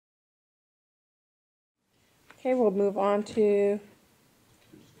Okay, we'll move on to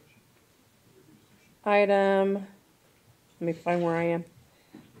item, let me find where I am,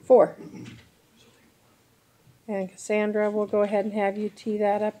 4. And Cassandra, we'll go ahead and have you tee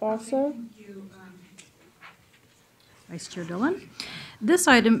that up also. Vice Chair Dillon. This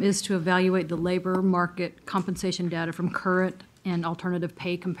item is to evaluate the labor market compensation data from current and alternative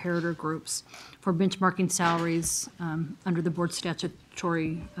pay comparator groups for benchmarking salaries under the board's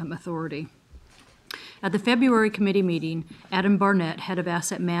statutory authority. At the February committee meeting, Adam Barnett, head of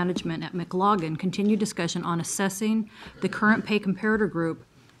asset management at McLaughlin, continued discussion on assessing the current pay comparator group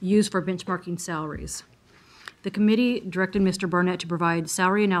used for benchmarking salaries. The committee directed Mr. Barnett to provide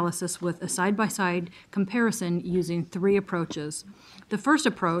salary analysis with a side-by-side comparison using 3 approaches. The first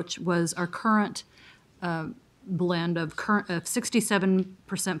approach was our current blend of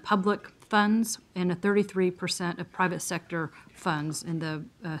 67% public funds and a 33% of private sector funds in the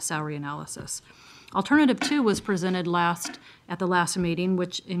salary analysis. Alternative 2 was presented at the last meeting,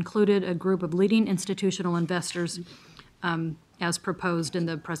 which included a group of leading institutional investors as proposed in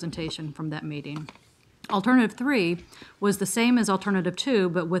the presentation from that meeting. Alternative 3 was the same as Alternative 2,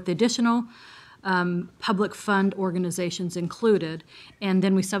 but with additional public fund organizations included, and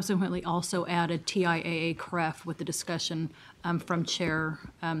then we subsequently also added TIAA-CREF with the discussion from Chair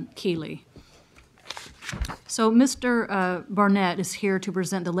Keeley. So Mr. Barnett is here to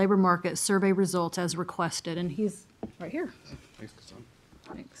present the labor market survey results as requested, and he's right here. Thanks, Cassandra.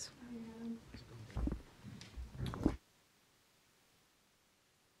 Thanks.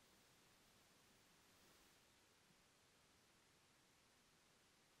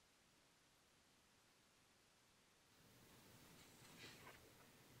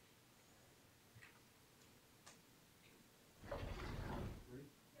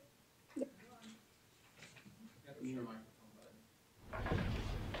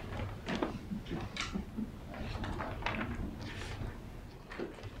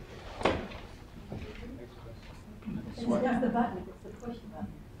 That's the button, it's the push button.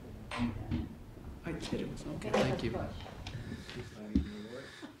 I did it. Okay, thank you.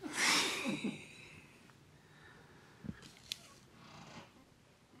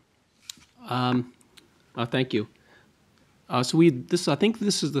 Thank you. I think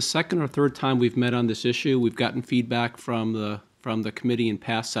this is the second or third time we've met on this issue. We've gotten feedback from the committee in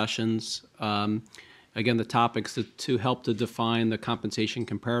past sessions. Again, the topics to help to define the compensation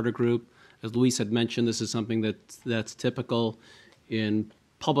comparator group. As Luis had mentioned, this is something that's typical in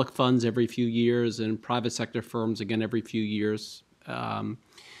public funds every few years and private sector firms, again, every few years. Mr.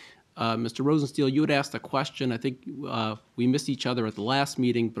 Rosenstiel, you had asked a question. I think we missed each other at the last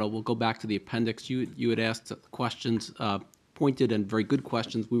meeting, but we'll go back to the appendix. You had asked questions, pointed and very good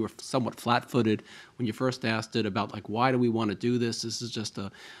questions. We were somewhat flat-footed when you first asked it about, like, why do we want to do this? This is just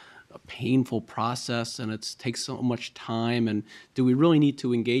a painful process, and it takes so much time, and do we really need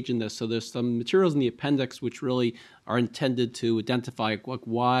to engage in this? So there's some materials in the appendix which really are intended to identify, like,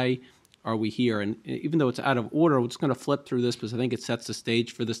 why are we here? And even though it's out of order, we're just going to flip through this because I think it sets the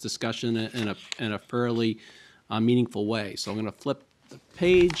stage for this discussion in a fairly meaningful way. So I'm going to flip the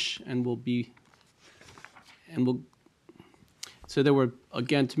page, and so there were,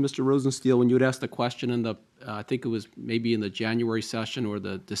 again, to Mr. Rosenstiel, when you had asked the question in the, I think it was maybe in the January session or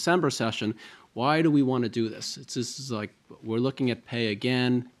the December session, why do we want to do this? This is like, we're looking at pay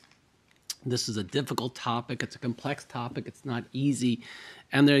again. This is a difficult topic. It's a complex topic. It's not easy.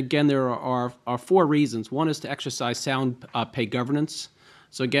 And there are 4 reasons. One is to exercise sound pay governance.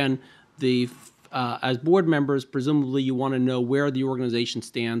 So again, as board members, presumably you want to know where the organization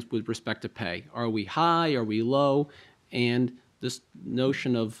stands with respect to pay. Are we high? Are we low? And this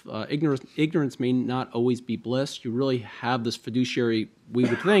notion of ignorance may not always be bliss. You really have this fiduciary, we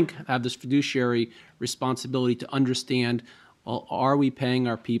would think, have this fiduciary responsibility to understand, well, are we paying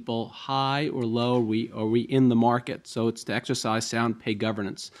our people high or low? Are we in the market? So it's to exercise sound pay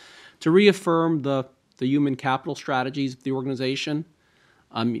governance. To reaffirm the human capital strategies of the organization.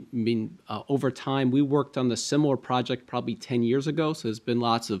 Over time, we worked on the similar project probably 10 years ago, so there's been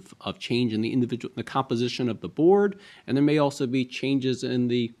lots of change in the composition of the board, and there may also be changes in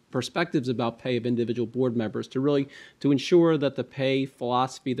the perspectives about pay of individual board members to ensure that the pay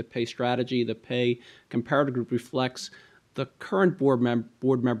philosophy, the pay strategy, the pay comparator group reflects the current board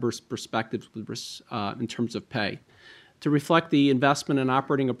members' perspectives in terms of pay. To reflect the investment and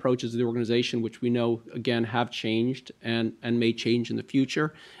operating approaches of the organization, which we know, again, have changed and may change in the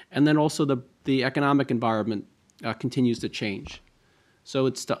future. And then also the economic environment continues to change. So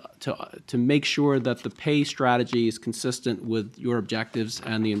it's to make sure that the pay strategy is consistent with your objectives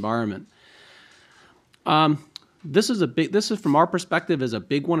and the environment. this is from our perspective is a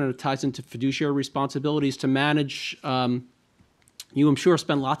big one, and it ties into fiduciary responsibilities to manage. You, I'm sure,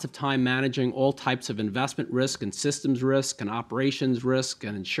 spend lots of time managing all types of investment risk and systems risk and operations risk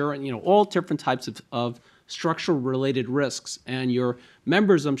and insurance, all different types of structural related risks. And your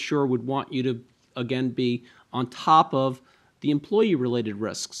members, I'm sure, would want you to, again, be on top of the employee related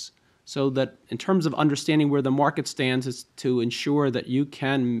risks, so that in terms of understanding where the market stands is to ensure that you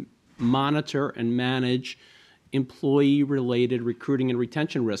can monitor and manage employee-related recruiting and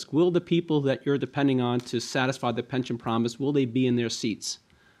retention risk. Will the people that you're depending on to satisfy the pension promise, will they be in their seats?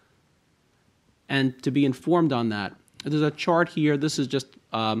 And to be informed on that. There's a chart here. This is just,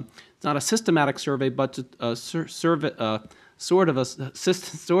 it's not a systematic survey, but a sort of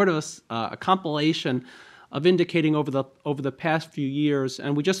a compilation of indicating over the past few years,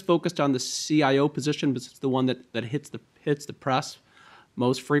 and we just focused on the CIO position, because it's the one that hits the press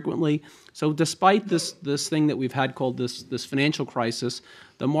most frequently. So despite this thing that we've had called this financial crisis,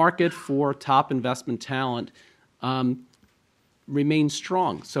 the market for top investment talent remains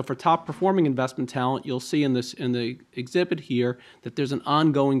strong. So for top performing investment talent, you'll see in the exhibit here that there's an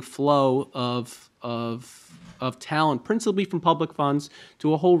ongoing flow of talent, principally from public funds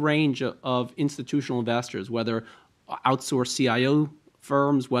to a whole range of institutional investors, whether outsourced CIO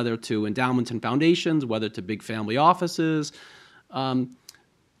firms, whether to endowments and foundations, whether to big family offices.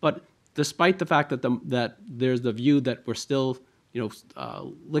 But despite the fact that there's the view that we're still,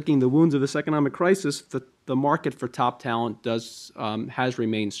 licking the wounds of this economic crisis, the market for top talent has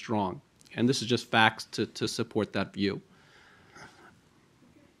remained strong, and this is just facts to support that view.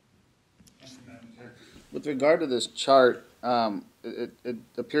 With regard to this chart, it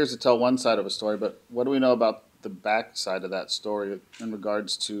appears to tell one side of a story, but what do we know about the back side of that story in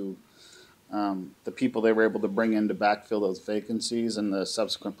regards to the people they were able to bring in to backfill those vacancies and the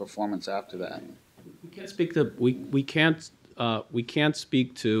subsequent performance after that? We can't speak to we can't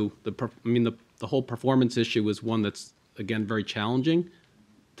speak to the whole performance issue is one that's, again, very challenging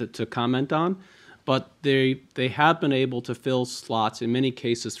to comment on, but they have been able to fill slots in many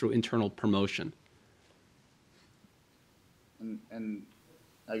cases through internal promotion. And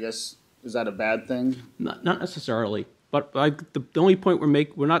I guess, is that a bad thing? Not necessarily. But the only point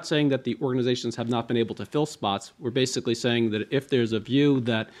we're not saying that the organizations have not been able to fill spots. We're basically saying that if there's a view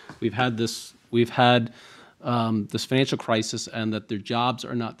that we've had this financial crisis and that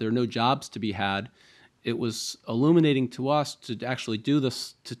there are no jobs to be had, it was illuminating to us to actually do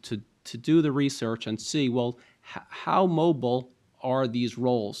this, to do the research and see, well, how mobile are these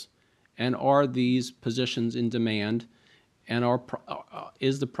roles, and are these positions in demand, and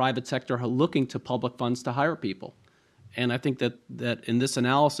is the private sector looking to public funds to hire people? And I think that in this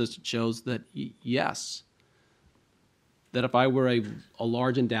analysis it shows that yes, that if I were a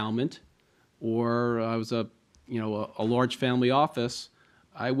large endowment, or I was a large family office,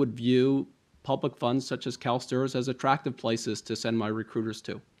 I would view public funds such as CalSTRS as attractive places to send my recruiters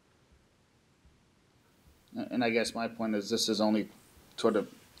to. And I guess my point is this is only sort of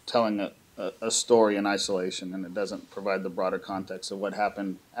telling a story in isolation, and it doesn't provide the broader context of what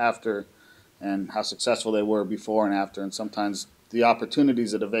happened after and how successful they were before and after. And sometimes the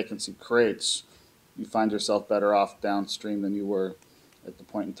opportunities that a vacancy creates, you find yourself better off downstream than you were at the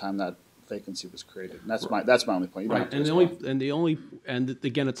point in time that vacancy was created. And that's my only point. You don't have to respond. And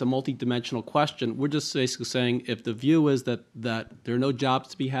again, it's a multi-dimensional question. We're just basically saying if the view is that there are no jobs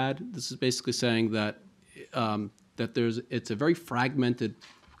to be had, this is basically saying that it's a very fragmented.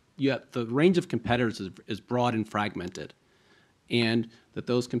 The range of competitors is broad and fragmented, and that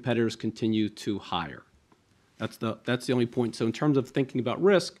those competitors continue to hire. That's the only point. So in terms of thinking about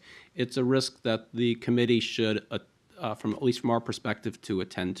risk, it's a risk that the committee should, at least from our perspective, to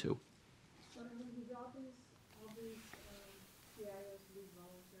attend to. So did all these CIOs leave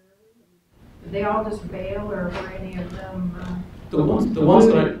voluntarily? Did they all just bail, or were any of them? The ones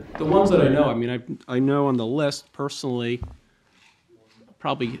that I know. I mean, I know on the list personally,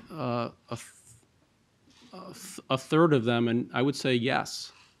 probably a third of them, and I would say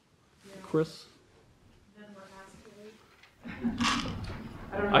yes. Yeah. Chris? None were asked to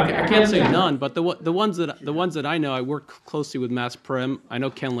leave? I can't say none, but the ones that I know, I work closely with Mass Prim. I know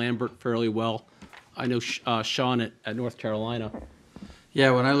Ken Lambert fairly well. I know Sean at North Carolina.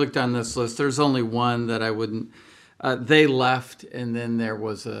 Yeah, when I looked on this list, there's only one that I wouldn't. They left, and then there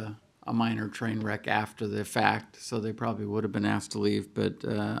was a minor train wreck after the fact, so they probably would have been asked to leave. But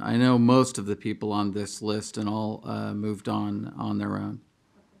I know most of the people on this list and all moved on their own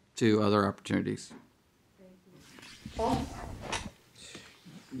to other opportunities.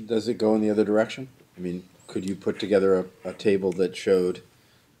 Does it go in the other direction? I mean, could you put together a table that showed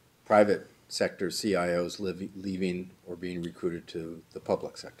private sector CIOs leaving or being recruited to the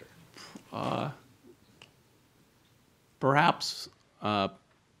public sector? Perhaps,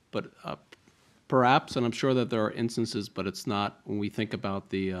 perhaps, and I'm sure that there are instances, but it's not. When we think about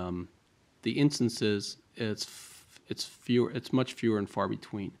the instances, it's fewer. It's much fewer and far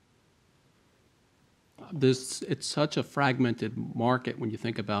between. It's such a fragmented market when you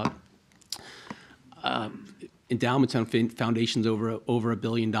think about endowments and foundations over $1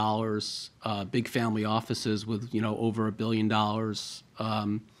 billion, big family offices with over $1 billion,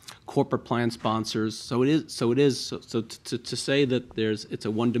 corporate plan sponsors. So to say that it's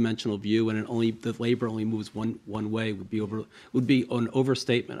a one-dimensional view and the labor only moves one way would be an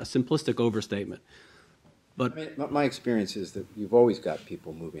overstatement, a simplistic overstatement. But I mean, my experience is that you've always got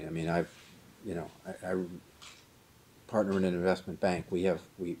people moving. I mean, I partner in an investment bank. We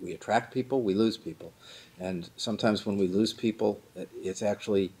attract people, we lose people, and sometimes when we lose people, it's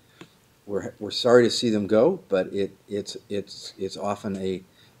actually we're sorry to see them go, but it's often a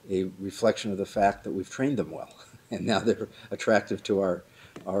reflection of the fact that we've trained them well, and now they're attractive to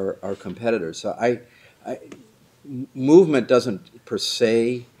our competitors. So movement doesn't per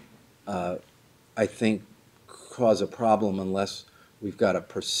se, I think, cause a problem unless we've got a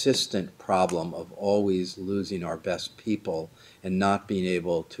persistent problem of always losing our best people and not being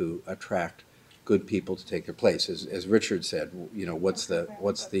able to attract good people to take their place. As Richard said, what's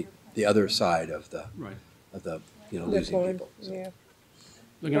the other side of the right. of the losing point, people? So. yeah.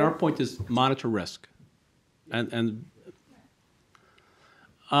 Look, and our point is monitor risk, and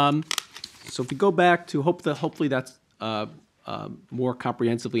so if we go back to hopefully that's more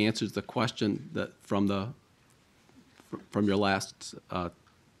comprehensively answers the question that from your last.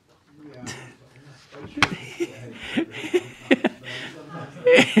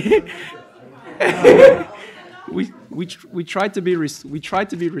 We tried to be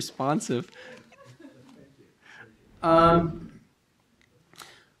responsive.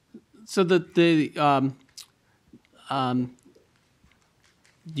 So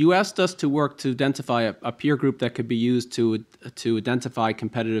you asked us to work to identify a peer group that could be used to identify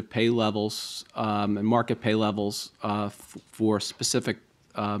competitive pay levels and market pay levels for specific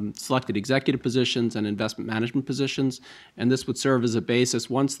selected executive positions and investment management positions, and this would serve as a basis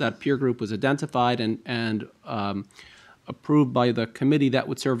once that peer group was identified and approved by the committee. That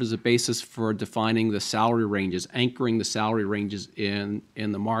would serve as a basis for defining the salary ranges, anchoring the salary ranges in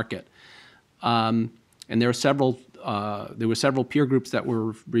the market. And there were several peer groups that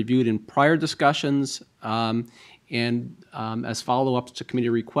were reviewed in prior discussions, and as follow-ups to committee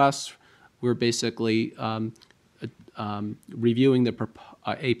requests, we're basically reviewing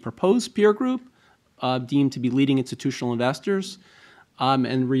a proposed peer group deemed to be leading institutional investors,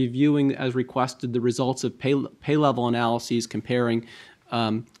 and reviewing, as requested, the results of pay level analyses comparing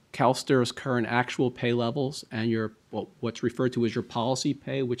CalSTRS current actual pay levels and what's referred to as your policy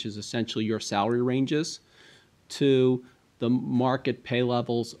pay, which is essentially your salary ranges, to the market pay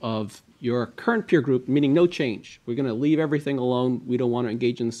levels of your current peer group, meaning no change. We're going to leave everything alone. We don't want to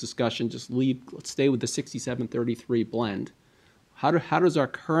engage in this discussion. Let's stay with the 67-33 blend. How does our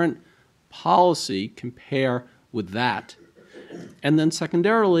current policy compare with that? And then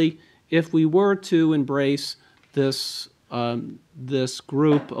secondarily, if we were to embrace this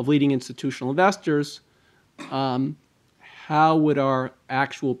group of leading institutional investors, how would our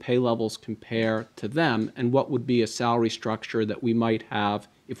actual pay levels compare to them, and what would be a salary structure that we might have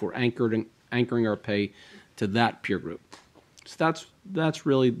if we're anchoring our pay to that peer group? So that's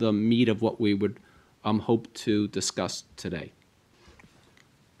really the meat of what we would hope to discuss today.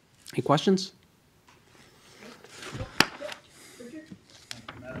 Any questions?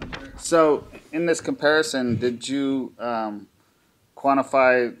 So in this comparison, did you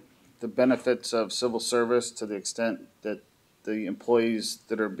quantify the benefits of civil service to the extent that the employees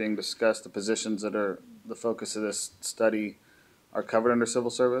that are being discussed, the positions that are the focus of this study, are covered under civil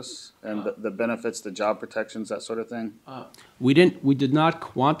service, and the benefits, the job protections, that sort of thing? We did not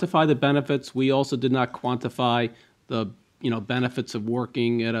quantify the benefits. We also did not quantify the benefits of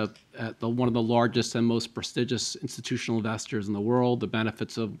working at one of the largest and most prestigious institutional investors in the world, the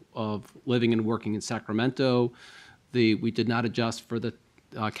benefits of living and working in Sacramento. We did not adjust for the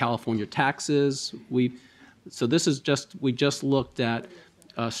California taxes. So this is we just looked at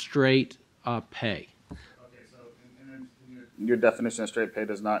straight pay. Okay, so your definition of straight pay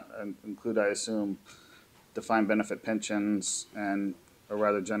does not include, I assume, defined benefit pensions and a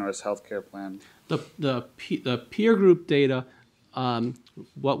rather generous health care plan. The peer group data,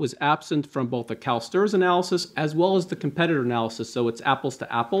 what was absent from both the CalSTRS analysis as well as the competitor analysis, so it's apples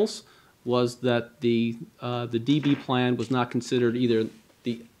to apples, was that the DB plan was not considered either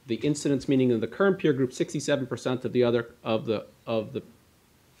the the incidence, meaning of the current peer group, 67% of the other of the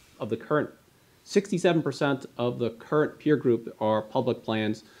current 67% of the current peer group are public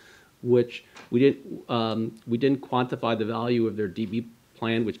plans, which we didn't quantify the value of their DB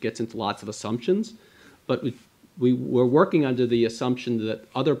plan, which gets into lots of assumptions, but we were working under the assumption that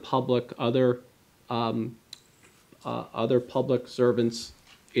other public servants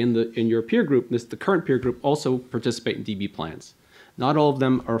in your peer group, the current peer group, also participate in DB plans. Not all of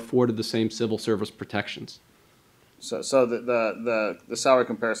them are afforded the same civil service protections. So the salary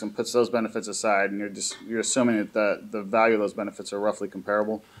comparison puts those benefits aside, and you're assuming that the value of those benefits are roughly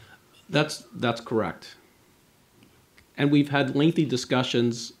comparable. That's correct. And we've had lengthy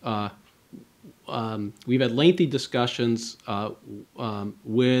discussions.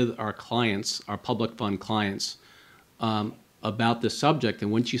 With our clients, our public fund clients, about this subject.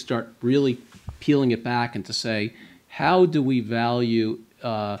 And once you start really peeling it back and to say, how do we value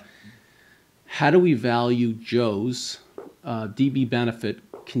Joe's DB benefit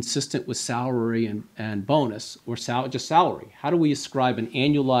consistent with salary and bonus, or just salary? How do we ascribe an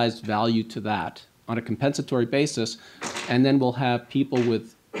annualized value to that on a compensatory basis? And then we'll have people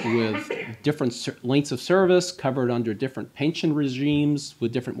with different lengths of service covered under different pension regimes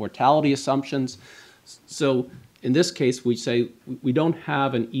with different mortality assumptions. So in this case, we say we don't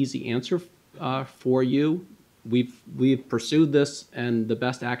have an easy answer for you. We've pursued this, and the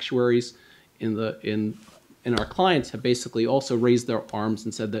best actuaries in our clients have basically also raised their arms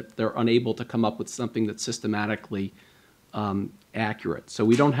and said that they're unable to come up with something that's systematically accurate. So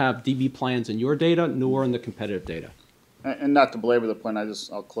we don't have DB plans in your data, nor in the competitive data. And not to belabor the point,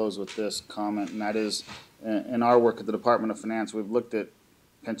 I'll close with this comment, and that is, in our work at the Department of Finance, we've looked at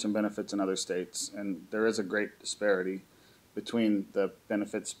pension benefits in other states, and there is a great disparity between the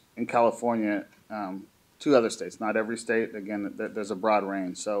benefits in California to other states. Not every state, again, there's a broad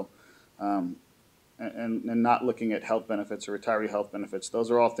range. So, and not looking at health benefits or retiree health benefits,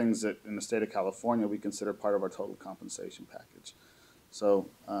 those are all things that in the state of California we consider part of our total compensation package. So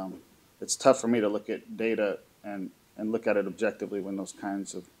it's tough for me to look at data and look at it objectively when those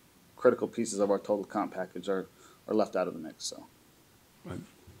kinds of critical pieces of our total comp package are left out of the mix. So. Right.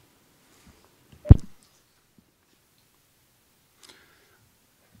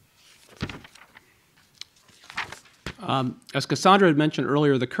 As Cassandra had mentioned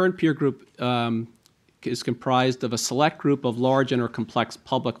earlier, the current peer group is comprised of a select group of large and or complex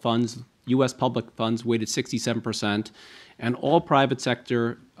public funds, U.S. public funds weighted 67%, and all private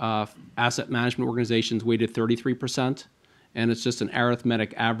sector asset management organizations weighted 33%, and it's just an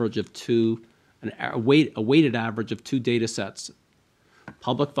arithmetic average of a weighted average of two data sets.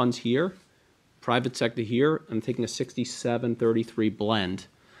 Public funds here, private sector here, I'm taking a 67-33 blend.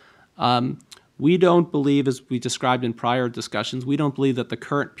 We don't believe, as we described in prior discussions, we don't believe that the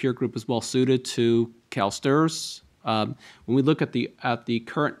current peer group is well suited to CalSTRS. When we look at the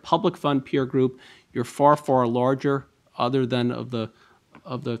current public fund peer group, you're far, far larger, other than of the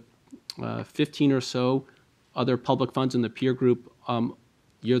 15 or so other public funds in the peer group.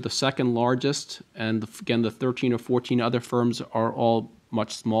 You're the second largest, and again, the 13 or 14 other firms are all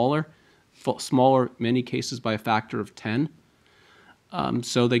much smaller, in many cases by a factor of 10.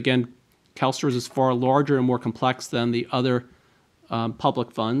 So again, CalSTRS is far larger and more complex than the other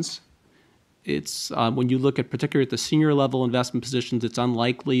public funds. It's when you look at particularly at the senior level investment positions, it's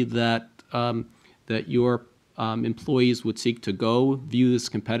unlikely that that your employees would seek to go view as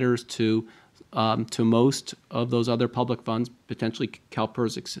competitors to most of those other public funds, potentially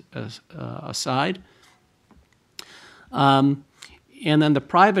CalPERS aside. And then the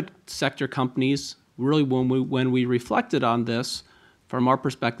private sector companies, really when we reflected on this, from our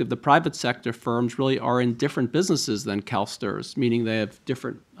perspective, the private sector firms really are in different businesses than CalSTRS, meaning they have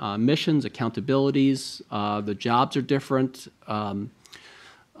different missions, accountabilities, the jobs are different.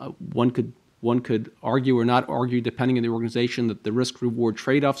 One could argue or not argue, depending on the organization, that the risk-reward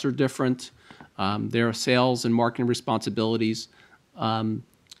trade-offs are different. There are sales and marketing responsibilities,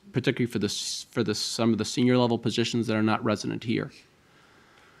 particularly for some of the senior level positions that are not resident here.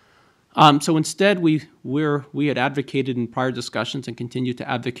 So instead, we had advocated in prior discussions and continue to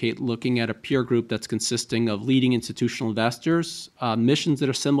advocate looking at a peer group that's consisting of leading institutional investors, missions that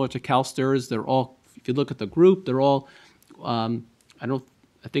are similar to CalSTRS. They're all, if you look at the group, they're all.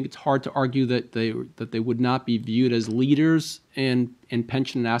 I think it's hard to argue that they would not be viewed as leaders in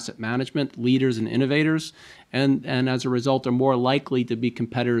pension and asset management, leaders and innovators, and as a result are more likely to be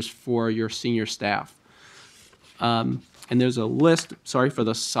competitors for your senior staff. And there's a list. Sorry for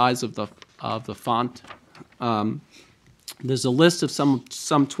the size of the font. There's a list of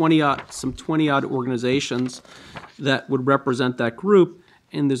some 20 odd organizations that would represent that group,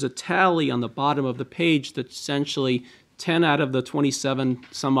 and there's a tally on the bottom of the page that essentially 10 out of the 27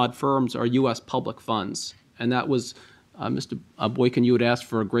 some odd firms are U.S. public funds. And that was, Mr. Boykin, you had asked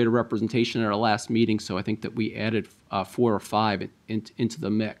for a greater representation at our last meeting, so I think that we added 4 or 5 into the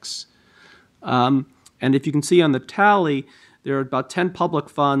mix. And if you can see on the tally, there are about 10 public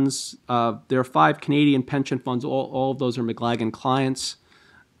funds. There are 5 Canadian pension funds. All of those are McLagan clients.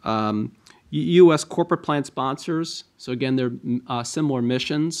 U.S. corporate plan sponsors. So again, they're similar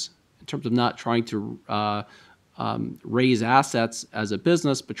missions in terms of not trying to raise assets as a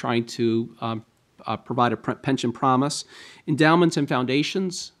business, but trying to provide a pension promise. Endowments and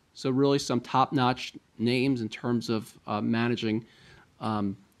foundations. So really some top-notch names in terms of managing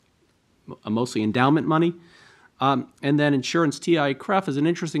mostly endowment money. And then insurance TI-CREF is an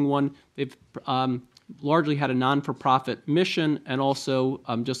interesting one. They've largely had a non-for-profit mission, and also,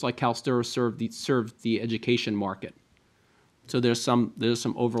 just like CalSTRS, served the education market. So there's some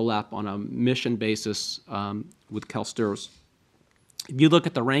overlap on a mission basis with CalSTRS. If you look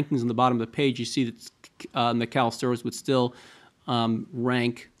at the rankings on the bottom of the page, you see that the CalSTRS would still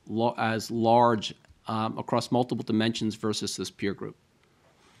rank as large across multiple dimensions versus this peer group.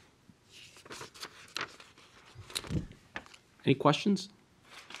 Any questions?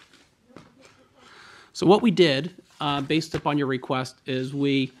 So what we did, based upon your request, is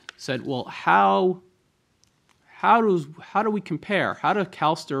we said, well, how do we compare? How do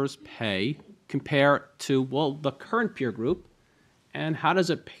CalSTRS pay compare to, well, the current peer group, and how does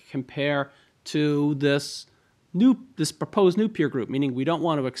it compare to this proposed new peer group? Meaning, we don't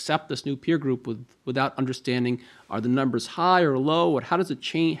want to accept this new peer group without understanding, are the numbers high or low, or how does it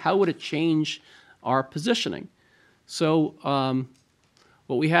change? How would it change our positioning? So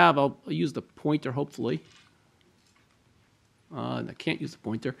what we have, I'll use the pointer, hopefully. I can't use the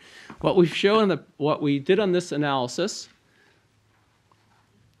pointer. What we've shown, what we did on this analysis,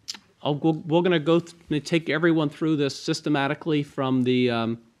 we're going to take everyone through this systematically from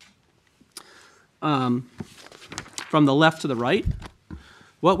the left to the right.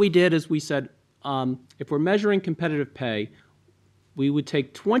 What we did is we said, if we're measuring competitive pay, we would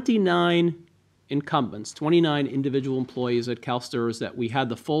take 29 incumbents, 29 individual employees at CalSTRS that we had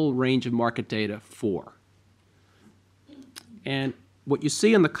the full range of market data for. And what you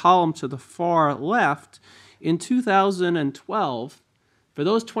see in the column to the far left, in 2012, for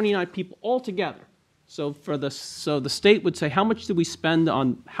those 29 people altogether, so the state would say, how much did we spend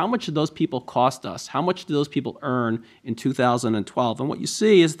on, how much did those people cost us? How much did those people earn in 2012? And what you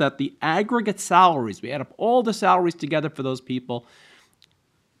see is that the aggregate salaries, we add up all the together for those people,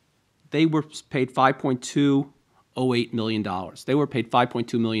 they were paid $5.208 million. They were paid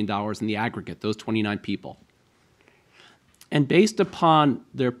 $5.2 million in the aggregate, those 29 people. And based upon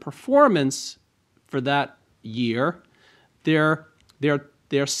their performance for that year, their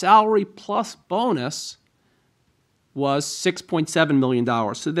salary plus bonus was $6.7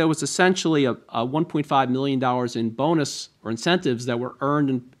 million. So there was essentially a $1.5 million in bonus or incentives that were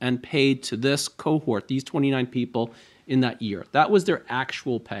earned and paid to this cohort, these 29 people in that year. That was their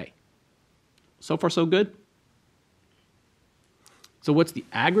actual pay. So far, so good? So what's the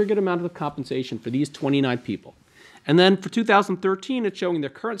aggregate amount of the compensation for these 29 people? And then for 2013, it's showing their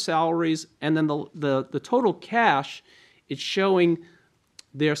current salaries, and then the total cash, it's showing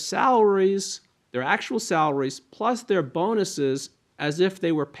their salaries, their actual salaries, plus their bonuses as if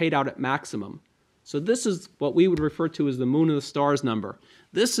they were paid out at maximum. So this is what we would refer to as the moon and the stars number.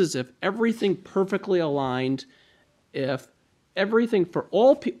 This is if everything perfectly aligned, if everything for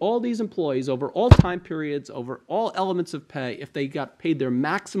all these employees over all time periods, over all elements of pay, if they got paid their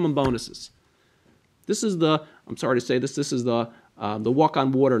maximum bonuses. This is the, I'm sorry to say this, this is the walk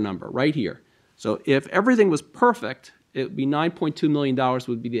on water number right here. So if everything was perfect, it would be $9.2 million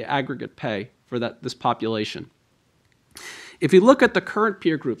would be the aggregate pay for this population. If you look at the current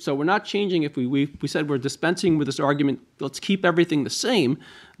peer group, so we're not changing, if we said we're dispensing with this argument, let's keep everything the same.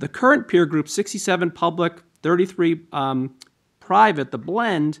 The current peer group, 67 public, 33 private, the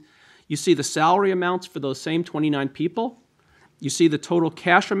blend, you see the salary amounts for those same 29 people. You see the total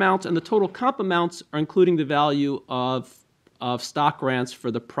cash amounts, and the total comp amounts are including the value of stock grants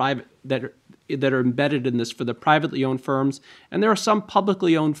for the private that are embedded in this for the privately owned firms. And there are some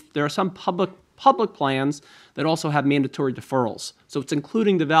publicly owned, there are some public plans that also have mandatory deferrals. So it's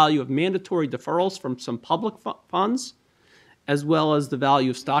including the value of mandatory deferrals from some public funds, as well as the value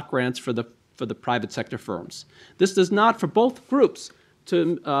of stock grants for the private sector firms. This does not, for both groups,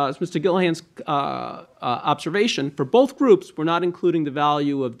 to Mr. Gillahan's observation, for both groups, we're not including the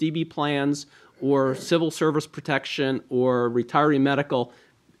value of DB plans or civil service protection or retiree medical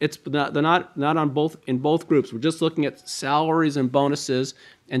it's not, they're not on both, in both groups. We're just looking at salaries and bonuses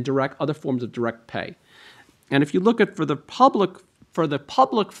and other forms of direct pay. And if you look at for the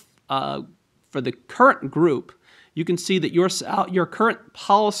current group, you can see that your current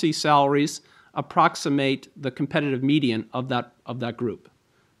policy salaries approximate the competitive median of that group.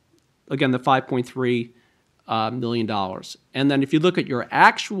 Again, the $5.3 million. And then if you look at your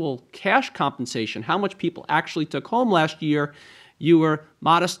actual cash compensation, how much people actually took home last year, you were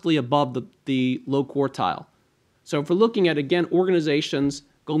modestly above the low quartile. So if we're looking at, again, organizations,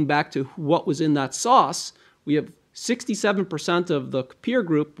 going back to what was in that sauce, we have 67% of the peer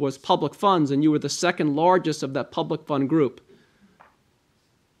group was public funds, and you were the second largest of that public fund group.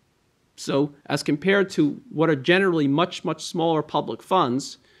 So as compared to what are generally much, much smaller public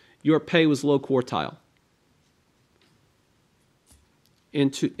funds, your pay was low quartile in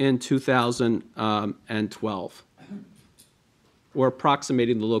 2012, or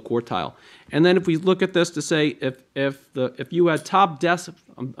approximating the low quartile. And then if we look at this to say if you had top decile,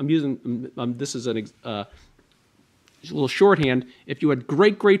 I'm using this is a little shorthand. If you had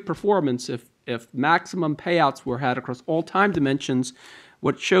great performance, if maximum payouts were had across all time dimensions,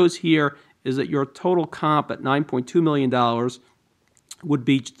 what it shows here is that your total comp at $9.2 million would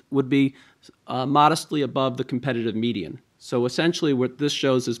be modestly above the competitive median. So essentially what this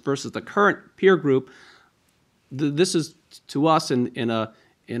shows is versus the current peer group, this is to us in a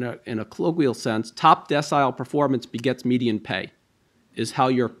colloquial sense, top decile performance begets median pay, is how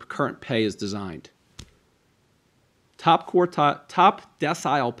your current pay is designed. Top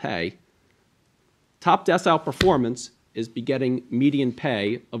decile pay, top decile performance is begetting median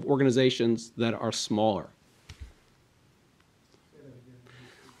pay of organizations that are smaller.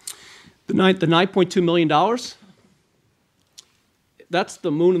 The $9.2 million, that's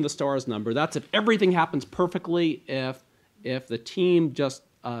the moon and the stars number. That's if everything happens perfectly, if the team just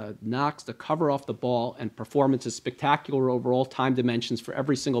knocks the cover off the ball and performance is spectacular over all time dimensions for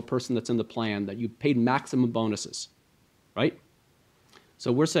every single person that's in the plan, that you paid maximum bonuses, right?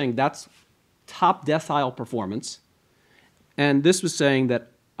 So we're saying that's top decile performance. And this was saying that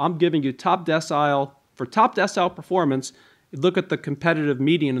I'm giving you top decile, for top decile performance, you look at the competitive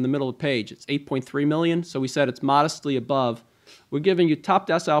median in the middle of the page. It's 8.3 million, so we said it's modestly above. We're giving you top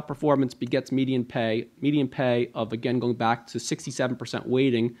decile performance begets median pay of, again, going back to 67%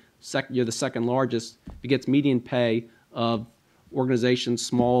 weighting, you're the second largest, begets median pay of organizations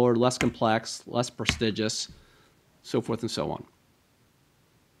smaller, less complex, less prestigious, so forth and so on.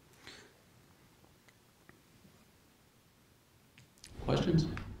 Questions?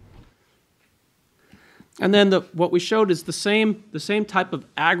 And then what we showed is the same type of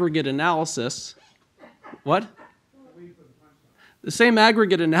aggregate analysis. What? The same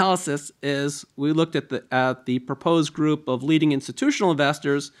aggregate analysis is we looked at the proposed group of leading institutional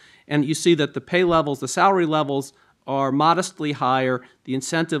investors, and you see that the pay levels, the salary levels are modestly higher, the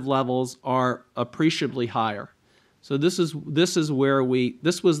incentive levels are appreciably higher. So this is where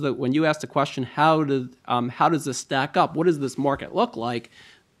when you asked the question, how does this stack up? What does this market look like?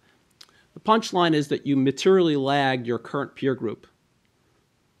 The punchline is that you materially lagged your current peer group.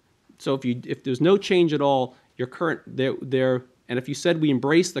 So if there's no change at all, your current and if you said we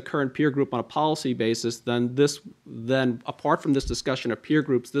embrace the current peer group on a policy basis, then apart from this discussion of peer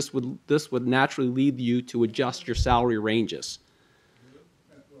groups, this would naturally lead you to adjust your salary ranges.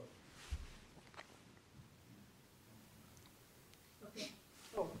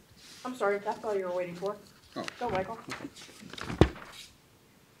 Oh, I'm sorry, that's all you were waiting for. Oh. Go, Michael.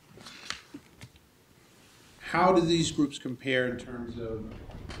 How do these groups compare in terms of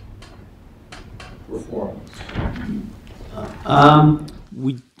performance?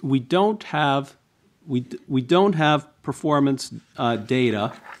 We don't have performance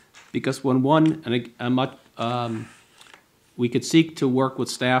data because we could seek to work with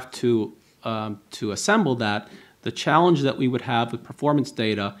staff to assemble that. The challenge that we would have with performance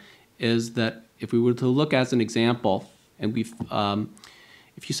data is that if we were to look as an example, and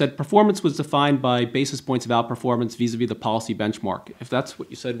if you said performance was defined by basis points of outperformance vis-a-vis the policy benchmark, if that's what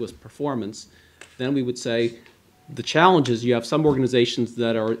you said was performance, then we would say the challenge is you have some organizations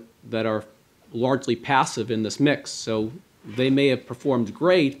that are largely passive in this mix. So they may have performed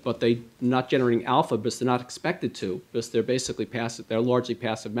great, but they're not generating alpha because they're not expected to, because they're basically passive. They're largely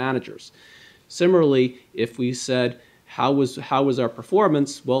passive managers. Similarly, if we said how was our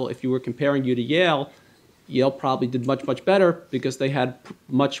performance? Well, if you were comparing you to Yale probably did much better because they had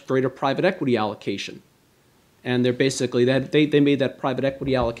much greater private equity allocation. And they're basically, they made that private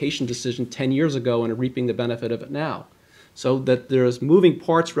equity allocation decision 10 years ago and are reaping the benefit of it now. So that there's moving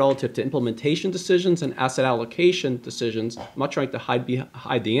parts relative to implementation decisions and asset allocation decisions. I'm not trying to hide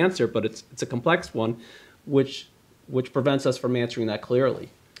the answer, but it's a complex one, which prevents us from answering that clearly.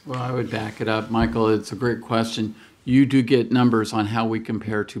 Well, I would back it up, Michael. It's a great question. You do get numbers on how we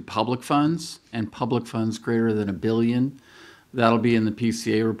compare to public funds and public funds greater than $1 billion. That'll be in the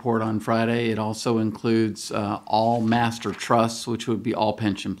PCA report on Friday. It also includes all master trusts, which would be all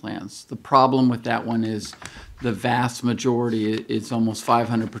pension plans. The problem with that one is the vast majority is almost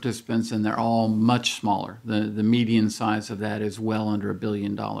 500 participants, and they're all much smaller. The median size of that is well under $1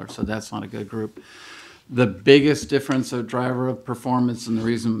 billion, so that's not a good group. The biggest difference of driver of performance, and the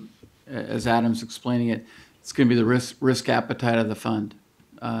reason, as Adam's explaining it, it's going to be the risk appetite of the fund.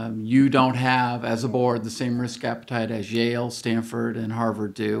 You don't have, as a board, the same risk appetite as Yale, Stanford, and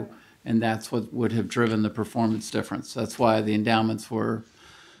Harvard do, and that's what would have driven the performance difference. That's why the endowments were,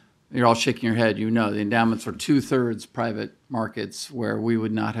 you're all shaking your head, you know, the endowments were 2/3 private markets, where we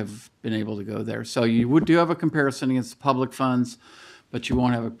would not have been able to go there. So you do have a comparison against the public funds, but you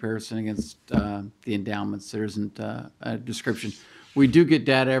won't have a comparison against the endowments. There isn't a description. We do get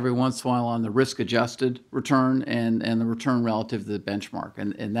data every once in a while on the risk-adjusted return and the return relative to the benchmark,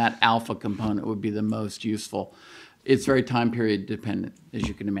 and that alpha component would be the most useful. It's very time period dependent, as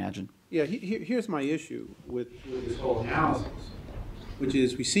you can imagine. Yeah, here's my issue with this whole analysis, which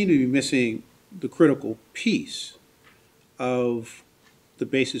is we seem to be missing the critical piece of the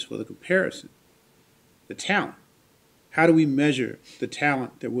basis for the comparison, the talent. How do we measure the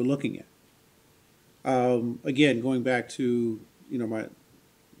talent that we're looking at? Again, going back to my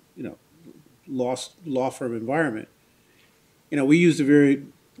law firm environment, we used a very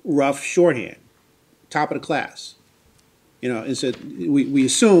rough shorthand, top of the class. And so we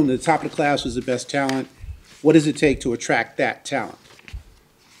assumed the top of the class was the best talent. What does it take to attract that talent?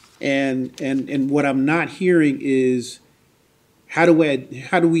 And what I'm not hearing is how do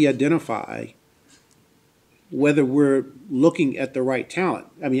we identify whether we're looking at the right talent?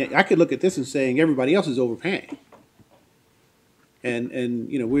 I mean, I could look at this and saying everybody else is overpaying. And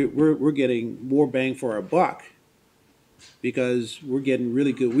we're getting more bang for our buck because we're getting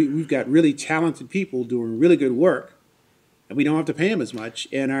really good. We've got really talented people doing really good work, and we don't have to pay them as much.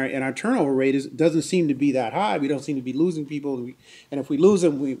 And our turnover rate doesn't seem to be that high. We don't seem to be losing people, and if we lose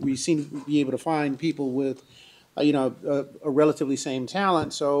them, we seem to be able to find people with, a relatively same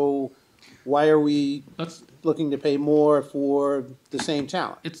talent. So why are we looking to pay more for the same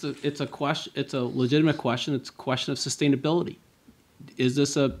talent? It's a question. It's a legitimate question. It's a question of sustainability. Is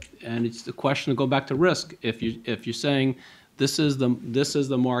this and it's the question to go back to risk. If you're saying this is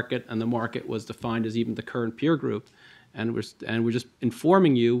the market, and the market was defined as even the current peer group, and we're just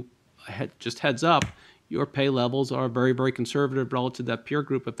informing you, just heads up, your pay levels are very, very conservative relative to that peer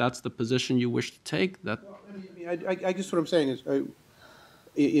group. If that's the position you wish to take, that. I guess what I'm saying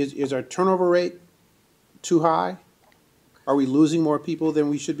is our turnover rate too high? Are we losing more people than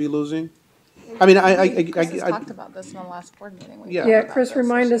we should be losing? I mean, Chris has talked about this in the last board meeting. Yeah, Chris,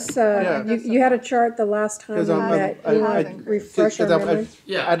 remind us, you had a chart the last time that you want to refresh our memory.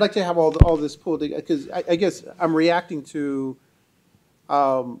 I'd like to have all this pulled together, because I guess I'm reacting to,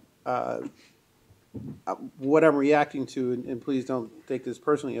 what I'm reacting to, and please don't take this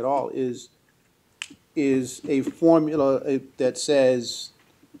personally at all, is a formula that says,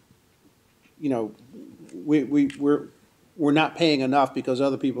 we're not paying enough because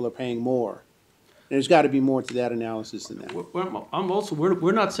other people are paying more. There's got to be more to that analysis than that.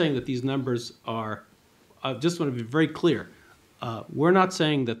 We're not saying that these numbers are. I just want to be very clear. We're not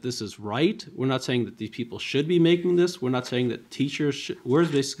saying that this is right. We're not saying that these people should be making this. We're not saying that teachers should. We're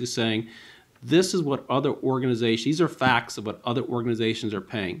basically saying this is what other organizations. These are facts of what other organizations are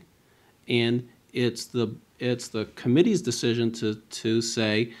paying, and it's the committee's decision to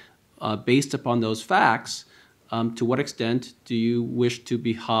say, based upon those facts, to what extent do you wish to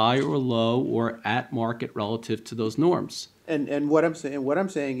be high or low or at market relative to those norms? And what I'm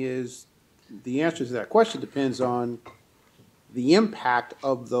saying is the answer to that question depends on the impact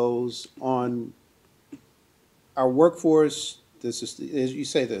of those on our workforce. This is, as you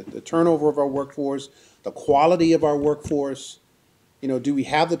say, the turnover of our workforce, the quality of our workforce. Do we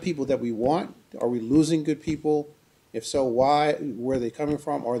have the people that we want? Are we losing good people? If so, why? Where are they coming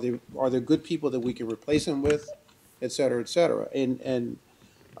from? Are there good people that we can replace them with, et cetera, et cetera? And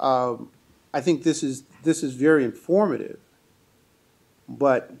I think this is very informative,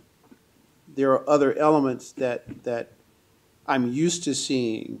 but there are other elements that I'm used to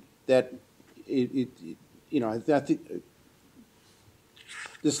seeing that I think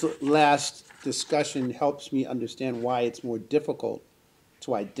this last discussion helps me understand why it's more difficult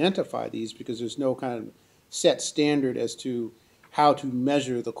to identify these, because there's no kind of set standard as to how to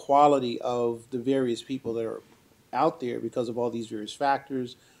measure the quality of the various people that are out there because of all these various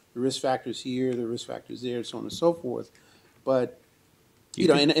factors, the risk factors here, the risk factors there, so on and so forth. But, you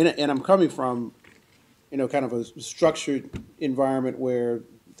know, and I'm coming from, you know, kind of a structured environment where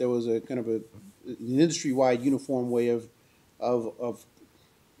there was a kind of an industry-wide uniform way of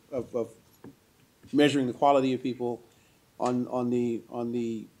measuring the quality of people on the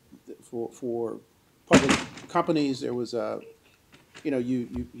for public companies. There was a, you know,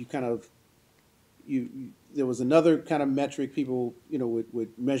 you kind of there was another kind of metric. People, you know,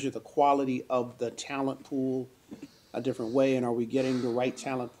 would measure the quality of the talent pool a different way, and are we getting the right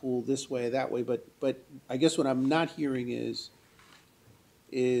talent pool this way or that way? But I guess what I'm not hearing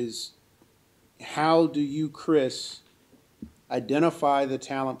is how do you, Chris, identify the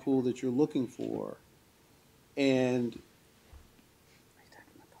talent pool that you're looking for, and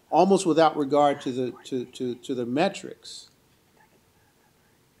almost without regard to the metrics,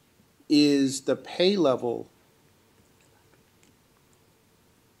 is the pay level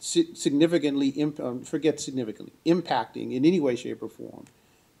significantly, impacting in any way, shape, or form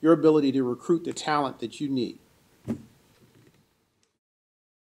your ability to recruit the talent that you need?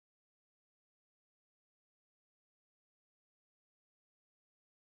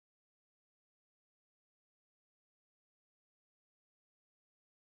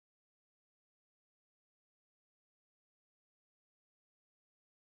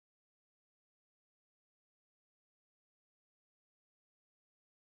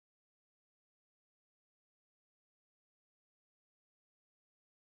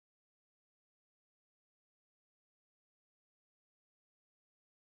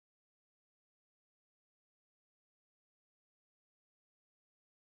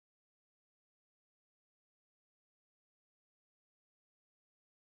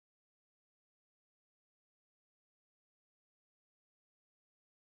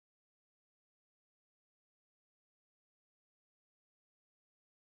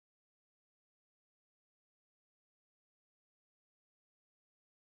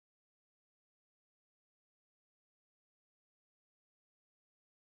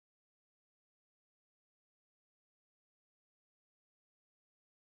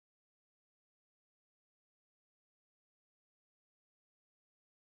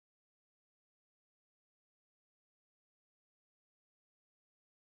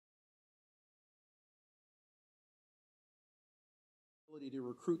 Ability to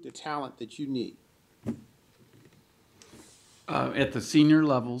recruit the talent that you need. At the senior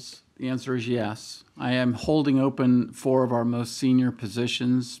levels, the answer is yes. I am holding open 4 of our most senior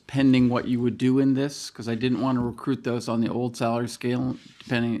positions pending what you would do in this, because I didn't want to recruit those on the old salary scale,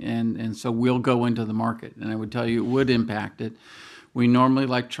 depending, and so we'll go into the market. And I would tell you it would impact it. We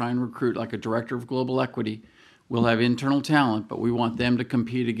normally try and recruit like a director of global equity. We'll have internal talent, but we want them to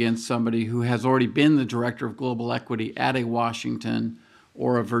compete against somebody who has already been the director of global equity at a Washington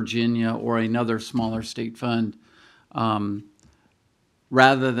or a Virginia or another smaller state fund,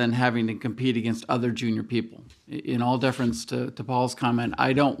 rather than having to compete against other junior people. In all deference to Paul's comment,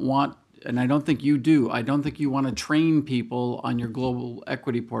 I don't want, and I don't think you do, I don't think you want to train people on your global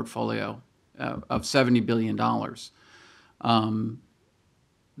equity portfolio of $70 billion.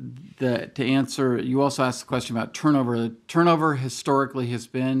 To answer, you also asked the question about turnover. Turnover historically has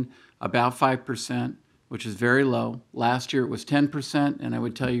been about 5%, which is very low. Last year it was 10%, and I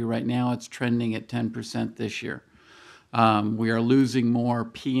would tell you right now it's trending at 10% this year. We are losing more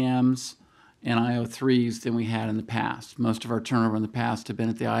PMs and IO3s than we had in the past. Most of our turnover in the past have been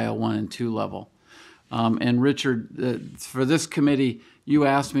at the IO1 and 2 level. And Richard, for this committee, you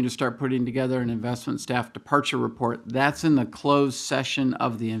asked me to start putting together an investment staff departure report. That's in the closed session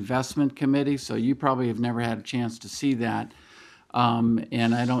of the investment committee, so you probably have never had a chance to see that.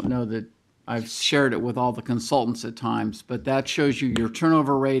 And I don't know that I've shared it with all the consultants at times, but that shows you your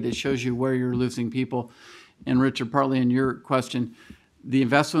turnover rate. It shows you where you're losing people. And Richard, partly in your question, the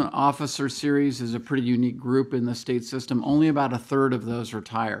investment officer series is a pretty unique group in the state system. Only about 1/3 of those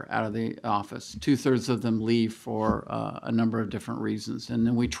retire out of the office. 2/3 of them leave for a number of different reasons. And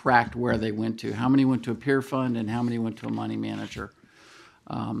then we tracked where they went to. How many went to a peer fund and how many went to a money manager.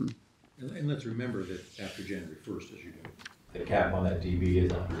 And let's remember that after January 1st, as you know, the cap on that DB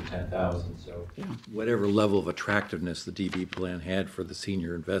is 110,000. So whatever level of attractiveness the DB plan had for the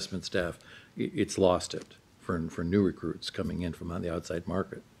senior investment staff, it's lost it for new recruits coming in from on the outside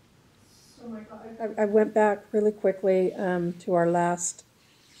market. So Michael, I went back really quickly to our last,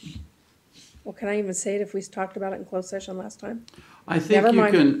 well, can I even say it if we talked about it in closed session last time? I think Never you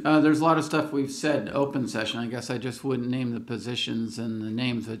mind. can, there's a lot of stuff we've said in open session. I guess I just wouldn't name the positions and the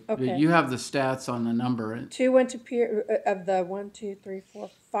names, but Okay. you have the stats on the number. 2 went to peer, of the 1, 2, 3, 4,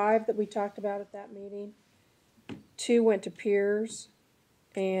 5 that we talked about at that meeting. 2 went to peers,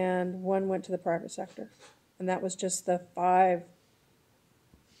 and 1 went to the private sector. And that was just the 5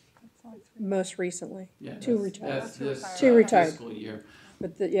 most recently. Yeah, 2 that's- retired. that's this, 2 retired. Fiscal year.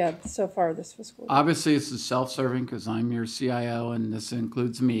 But yeah, so far this fiscal year. Obviously, this is self-serving because I'm your CIO and this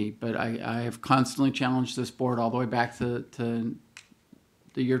includes me, but I have constantly challenged this board all the way back to the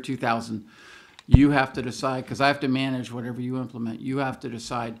year 2000. You have to decide, because I have to manage whatever you implement. You have to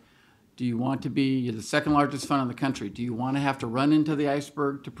decide, do you want to be, you're the second largest fund in the country, do you want to have to run into the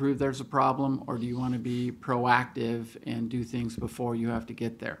iceberg to prove there's a problem, or do you want to be proactive and do things before you have to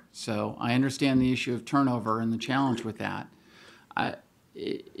get there? So I understand the issue of turnover and the challenge with that.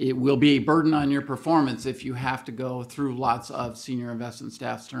 It will be a burden on your performance if you have to go through lots of senior investment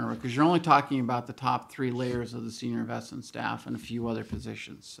staff's turnover, because you're only talking about the top 3 layers of the senior investment staff and a few other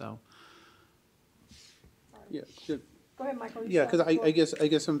positions. So, Yeah, good. Go ahead, Michael. Yeah, because I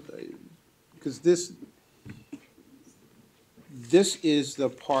guess I'm, because this is the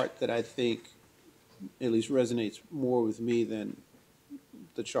part that I think at least resonates more with me than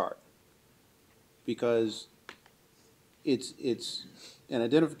the chart. Because it's an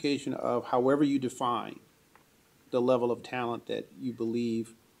identification of however you define the level of talent that you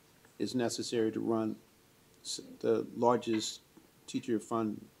believe is necessary to run the largest teacher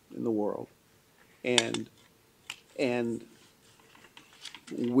fund in the world. And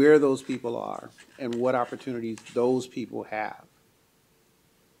where those people are and what opportunities those people have.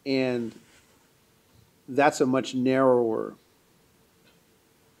 And that's a much narrower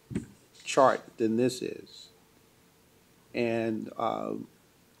chart than this is. And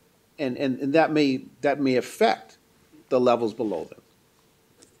that may affect the levels below them.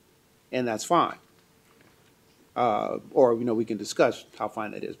 And that's fine. Or, we can discuss how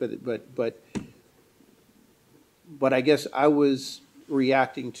fine that is, but I guess I was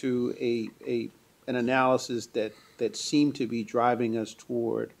reacting to an analysis that seemed to be driving us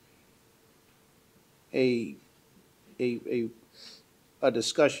toward a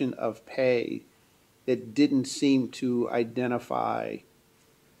discussion of pay that didn't seem to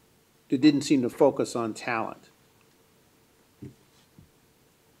focus on talent.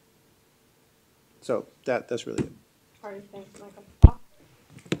 So that's really it. All right, thanks, Michael.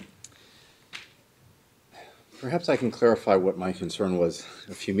 Perhaps I can clarify what my concern was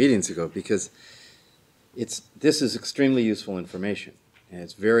a few meetings ago, because this is extremely useful information, and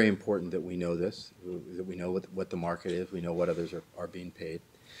it's very important that we know this, that we know what the market is, we know what others are being paid,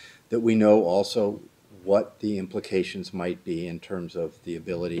 that we know also what the implications might be in terms of the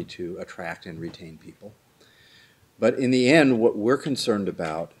ability to attract and retain people. But in the end, what we're concerned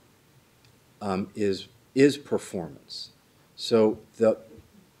about is performance. So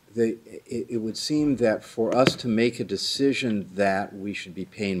it would seem that for us to make a decision that we should be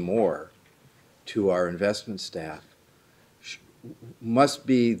paying more to our investment staff must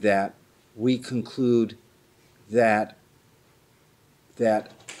be that we conclude that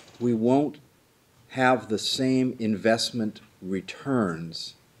we won't have the same investment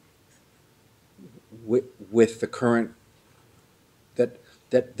returns with the current, that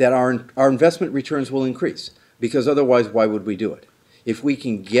our investment returns will increase, because otherwise why would we do it? If we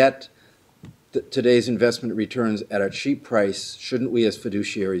can get today's investment returns at a cheap price, shouldn't we as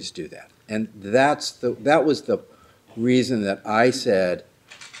fiduciaries do that? And that was the reason that I said,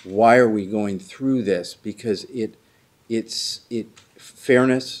 why are we going through this? Because it's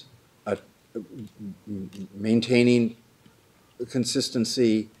fairness, maintaining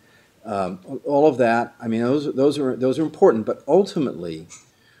consistency, all of that. I mean, those are important, but ultimately,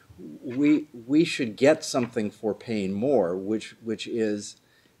 we should get something for paying more, which is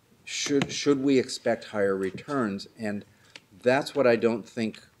should we expect higher returns? And that's what I don't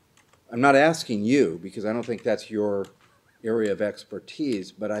think. I'm not asking you, because I don't think that's your area of expertise,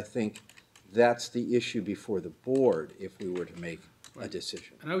 but I think that's the issue before the board if we were to make a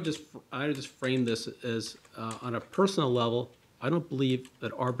decision. And I would just frame this as on a personal level, I don't believe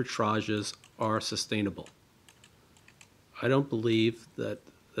that arbitrages are sustainable. I don't believe that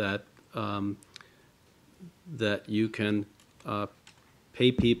you can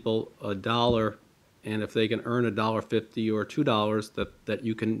pay people $1, and if they can earn $1.50 or $2, that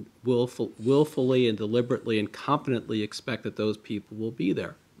you can willfully and deliberately and competently expect that those people will be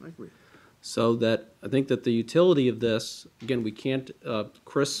there. I agree. So that I think that the utility of this, again, we can't,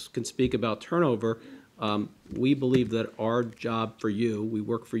 Chris can speak about turnover. We believe that our job for you, we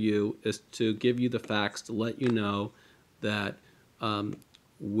work for you, is to give you the facts to let you know that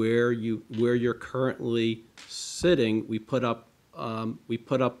where you're currently sitting, we put up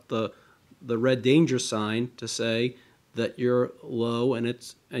the red danger sign to say that you're low, and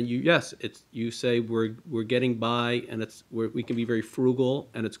you say we're getting by, and we can be very frugal,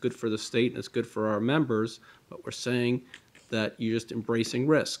 and it's good for the state and it's good for our members, but we're saying that you're just embracing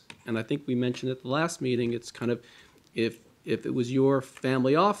risk. And I think we mentioned at the last meeting, it's kind of, if it was your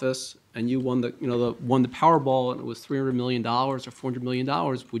family office and you won the Powerball and it was $300 million or $400 million,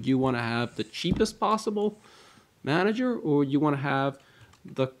 would you want to have the cheapest possible manager, or would you want to have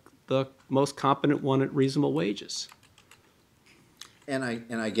the most competent one at reasonable wages? And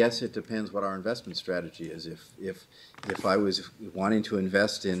I guess it depends what our investment strategy is. If I was wanting to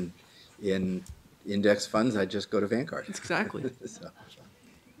invest in index funds, I'd just go to Vanguard. Exactly.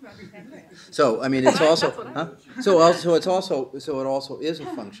 So I mean, it's also it also is a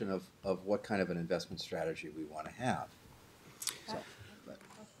function of what kind of an investment strategy we want to have. So,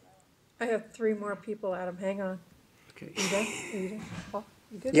 I have 3 more people, Adam, hang on. Okay. You done? Are you done? Paul,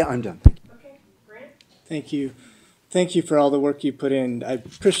 you good? yeah, I'm done. Okay, Grant? Thank you. Thank you for all the work you put in. I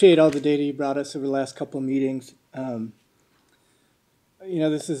appreciate all the data you brought us over the last couple of meetings.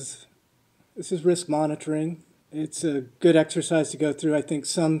 This is risk monitoring. It's a good exercise to go through. I think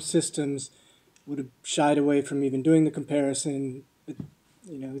some systems would have shied away from even doing the comparison. But,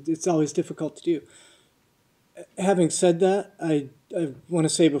 it's always difficult to do. Having said that, I want to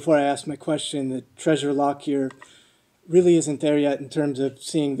say before I ask my question that Treasurer Lockyer really isn't there yet in terms of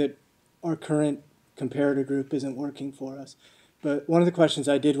seeing that our current comparator group isn't working for us. But one of the questions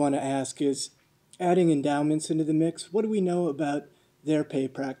I did want to ask is, adding endowments into the mix, what do we know about their pay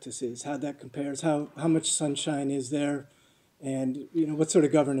practices, how that compares, how much sunshine is there, and what sort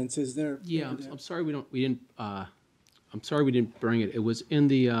of governance is there? Yeah, I'm sorry we didn't bring it. It was in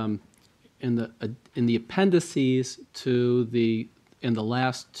the appendices in the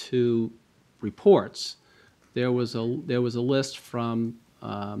last 2 reports. There was a list from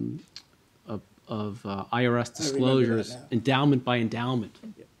of IRS disclosures, endowment by endowment,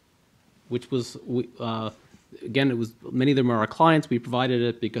 which was, again, it was, many of them are our clients. We provided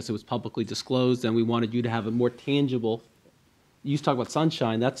it because it was publicly disclosed, and we wanted you to have a more tangible. You talk about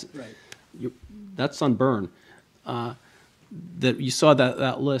sunshine. That's right. That's sunburn. That you saw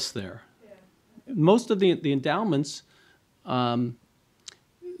that list there. Yeah. Most of the endowments, for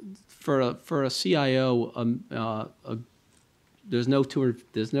a CIO, there's no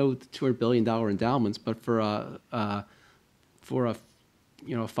 $200 billion endowments, but for a $5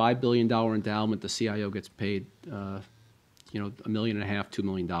 billion endowment, the CIO gets paid $1.5 million, $2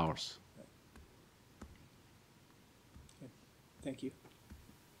 million. Thank you.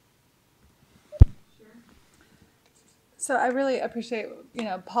 So I really appreciate,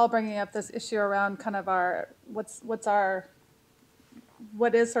 Paul bringing up this issue around kind of what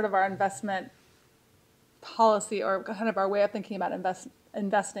is sort of our investment policy, or kind of our way of thinking about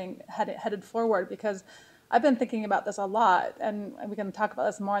investing headed forward, because I've been thinking about this a lot, and we can talk about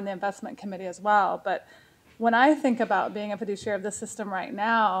this more in the investment committee as well. But when I think about being a fiduciary of the system right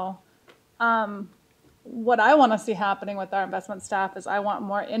now, what I want to see happening with our investment staff is I want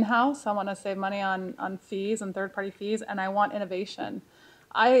more in-house. I want to save money on fees and third-party fees, and I want innovation.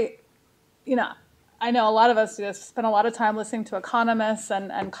 I know a lot of us do this, spend a lot of time listening to economists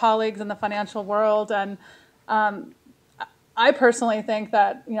and colleagues in the financial world, and I personally think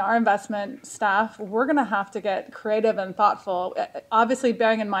that our investment staff, we're going to have to get creative and thoughtful, obviously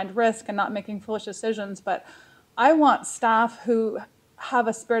bearing in mind risk and not making foolish decisions, but I want staff who have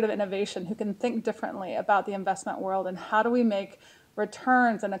a spirit of innovation, who can think differently about the investment world and how do we make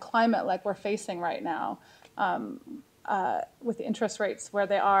returns in a climate like we're facing right now, with the interest rates where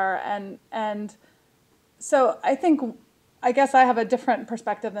they are. And so I guess I have a different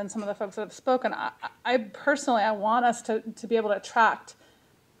perspective than some of the folks that have spoken. I personally want us to be able to attract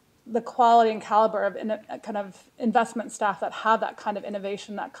the quality and caliber of kind of investment staff that have that kind of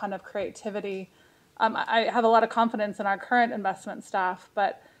innovation, that kind of creativity. I have a lot of confidence in our current investment staff,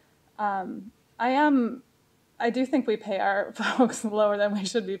 but I do think we pay our folks lower than we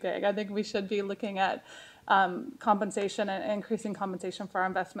should be paying. I think we should be looking at compensation and increasing compensation for our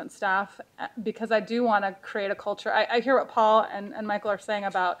investment staff, because I do want to create a culture. I hear what Paul and Michael are saying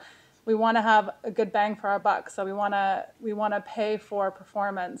about we want to have a good bang for our buck, so we want to pay for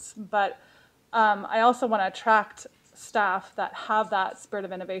performance, but I also want to attract staff that have that spirit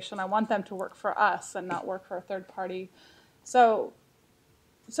of innovation. I want them to work for us and not work for a third party. So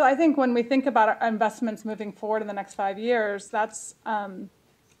I think when we think about our investments moving forward in the next 5 years, that's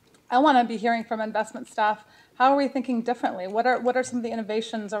I want to be hearing from investment staff, how are we thinking differently? What are some of the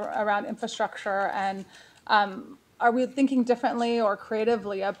innovations around infrastructure? And are we thinking differently or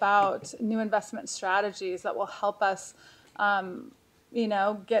creatively about new investment strategies that will help us,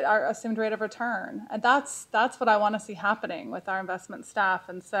 get our assumed rate of return? And that's what I want to see happening with our investment staff.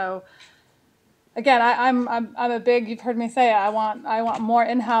 And so, again, I'm a big. You've heard me say I want more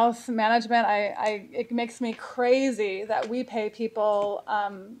in-house management. It makes me crazy that we pay people,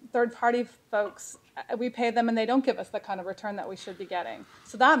 third-party folks. We pay them and they don't give us the kind of return that we should be getting.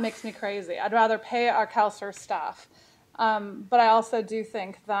 So that makes me crazy. I'd rather pay our CalSTRS staff. But I also do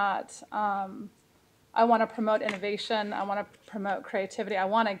think that I want to promote innovation. I want to promote creativity. I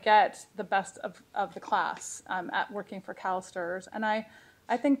want to get the best of the class at working for CalSTRS. And I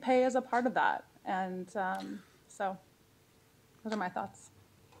think pay is a part of that. And so those are my thoughts.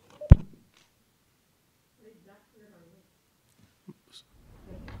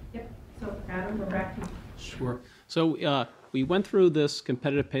 Yep, so Adam, we're back to you. Sure. So we went through this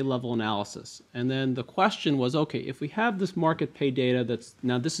competitive pay level analysis, and then the question was, okay, if we have this market pay data that's,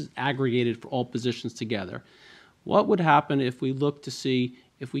 now this is aggregated for all positions together, what would happen if we look to see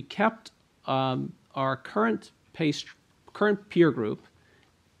if we kept our current peer group,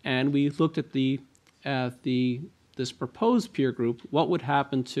 and we looked at this proposed peer group, what would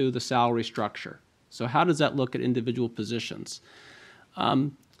happen to the salary structure? So how does that look at individual positions?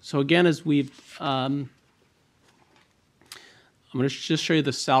 So again, as we've, I'm going to just show you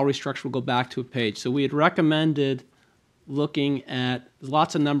the salary structure. We'll go back to a page. So we had recommended looking at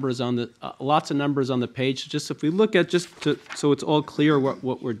lots of numbers on the page. Just if we look at so it's all clear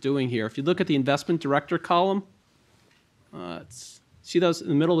what we're doing here. If you look at the investment director column, see those in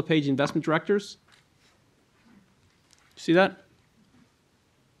the middle of the page, investment directors? See that?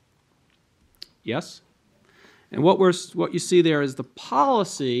 Yes? And what you see there is the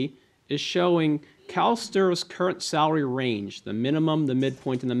policy is showing CalSTRS' current salary range, the minimum, the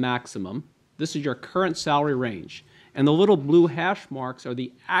midpoint, and the maximum. This is your current salary range. And the little blue hash marks are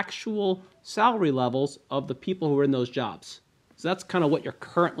the actual salary levels of the people who are in those jobs. So that's kind of what you're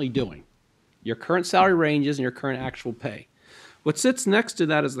currently doing. Your current salary ranges and your current actual pay. What sits next to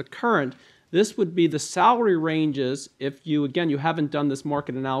that is the current. This would be the salary ranges if you, again, you haven't done this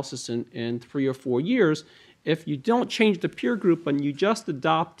market analysis in 3 or 4 years. If you don't change the peer group and you just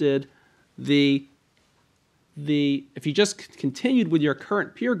adopted if you just continued with your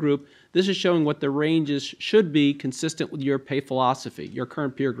current peer group, this is showing what the ranges should be consistent with your pay philosophy, your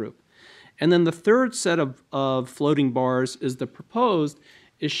current peer group. And then the third set of floating bars is the proposed,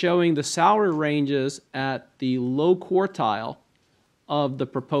 is showing the salary ranges at the low quartile of the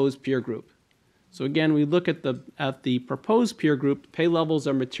proposed peer group. So again, we look at the proposed peer group, pay levels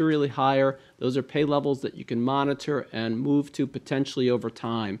are materially higher. Those are pay levels that you can monitor and move to potentially over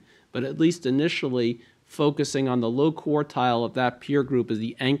time. But at least initially, focusing on the low quartile of that peer group is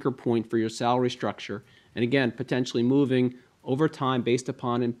the anchor point for your salary structure. And again, potentially moving over time based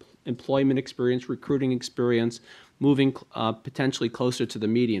upon employment experience, recruiting experience, moving potentially closer to the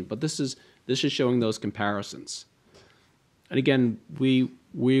median. But this is showing those comparisons. And again,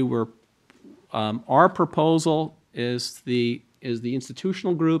 our proposal is the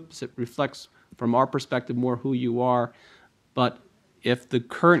institutional group. So it reflects, from our perspective, more who you are. But if the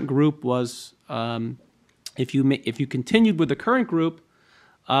current group was, if you continued with the current group,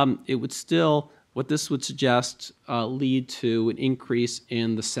 it would still, what this would suggest, lead to an increase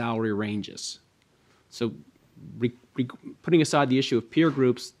in the salary ranges. So, putting aside the issue of peer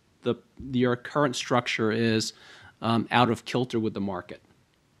groups, your current structure is out of kilter with the market.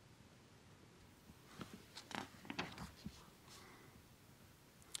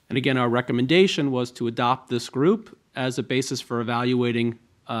 And again, our recommendation was to adopt this group as a basis for evaluating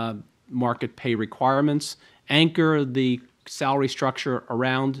market pay requirements, anchor the salary structure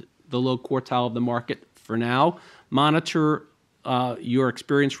around the low quartile of the market for now, monitor your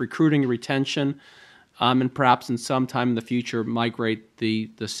experience recruiting and retention, and perhaps in some time in the future migrate the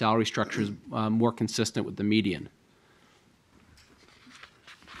salary structures more consistent with the median.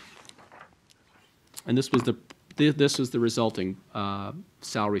 And this was the resulting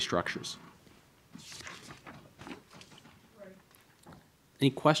salary structures. Any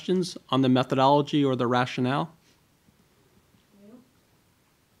questions on the methodology or the rationale?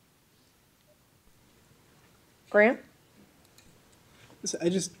 Grant? I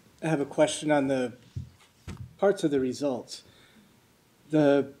just have a question on the parts of the results.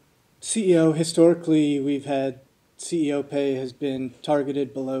 The CEO, historically, we've had CEO pay has been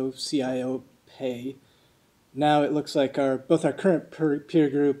targeted below CIO pay. Now it looks like both our current peer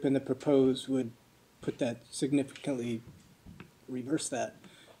group and the proposed would put that significantly, reverse that.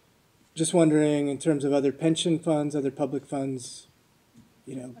 Just wondering, in terms of other pension funds, other public funds,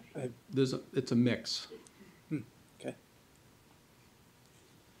 it's a mix.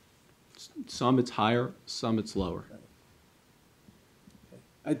 Some it's higher, some it's lower.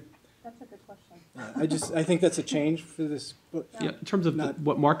 That's a good question. I think that's a change for this book. Yeah, in terms of Not-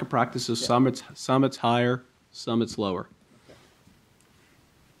 what market practice is, some it's higher, some it's lower.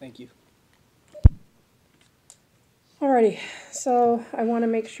 Thank you. Alrighty, so I want to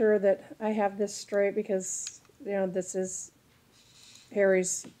make sure that I have this straight because, you know, this is,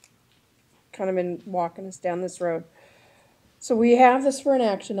 Harry's kind of been walking us down this road. So we have this for an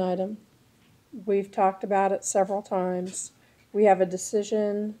action item. We've talked about it several times. We have a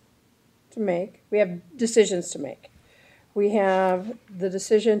decision to make. We have decisions to make. We have the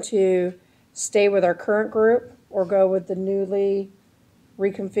decision to stay with our current group or go with the newly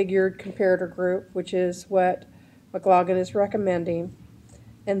reconfigured comparator group, which is what McLaughlin is recommending.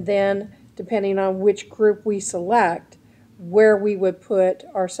 And then, depending on which group we select, where we would put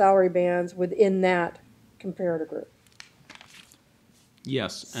our salary bands within that comparator group.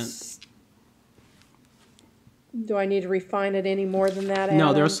 Yes, and Do I need to refine it any more than that, Adam?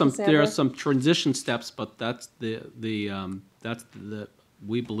 no, there are Cassandra? some transition steps, but that's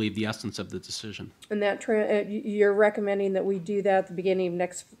we believe the essence of the decision. And that, you're recommending that we do that at the beginning of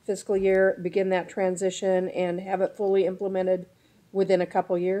next fiscal year, begin that transition and have it fully implemented within a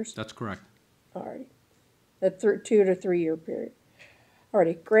couple years? That's correct. Alright. A 2 to 3 year period.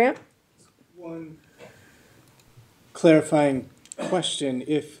 Alrighty, Grant? One clarifying question.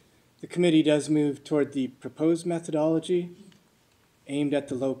 If the committee does move toward the proposed methodology aimed at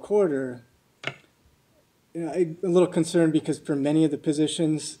the low quarter, you know, I'm a little concerned because for many of the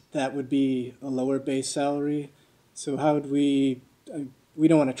positions, that would be a lower base salary. So how would we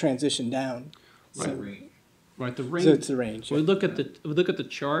don't want to transition down. So, Right, the so range. it's the range. We look at the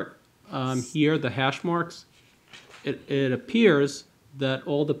chart here, the hash marks. It appears that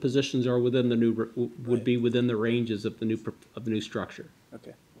all the positions are within the new would be within the ranges of the new structure.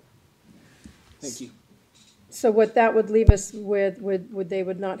 Okay. Thank you. So what that would leave us with, they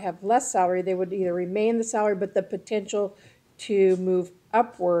would not have less salary, they would either remain the salary, but the potential to move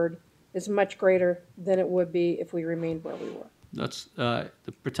upward is much greater than it would be if we remained where we were. That's the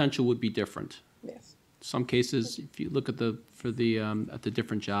potential would be different. Yes. Some cases, if you look at the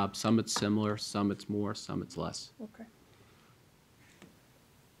different jobs, some it's similar, some it's more, some it's less. Okay.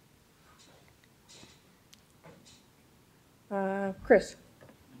 Chris?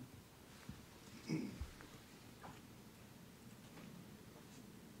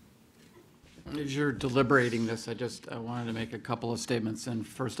 As you're deliberating this, I wanted to make a couple of statements. And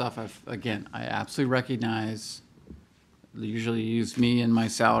first off, I absolutely recognize, they usually use me and my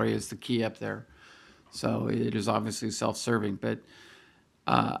salary as the key up there. So it is obviously self-serving, but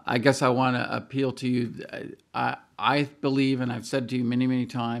I guess I want to appeal to you. I believe, and I've said to you many, many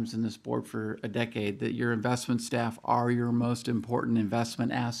times in this board for a decade, that your investment staff are your most important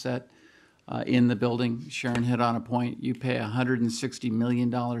investment asset in the building. Sharon hit on a point. You pay $160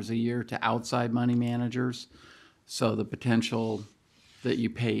 million a year to outside money managers. So the potential that you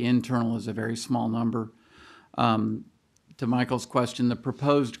pay internal is a very small number. To Michael's question, the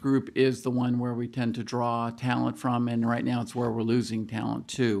proposed group is the one where we tend to draw talent from, and right now it's where we're losing talent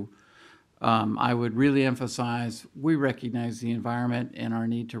too. I would really emphasize, we recognize the environment and our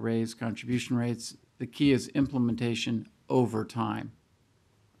need to raise contribution rates. The key is implementation over time.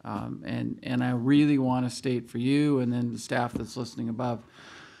 And I really want to state for you and then the staff that's listening above,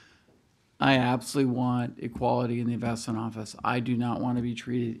 I absolutely want equality in the investment office. I do not want to be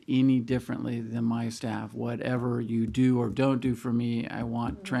treated any differently than my staff. Whatever you do or don't do for me, I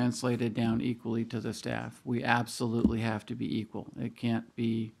want translated down equally to the staff. We absolutely have to be equal. It can't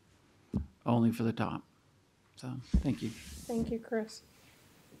be only for the top. So, thank you. Thank you, Chris.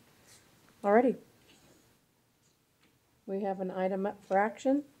 Alrighty. We have an item up for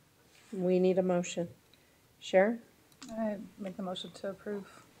action. We need a motion. Sharon? I make the motion to approve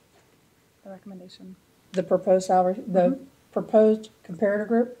the recommendation. The proposed salary, the proposed comparator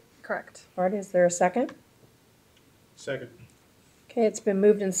group? Correct. Alrighty, is there a second? Second. Okay, it's been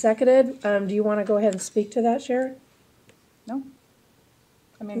moved and seconded. Do you want to go ahead and speak to that, Sharon? No?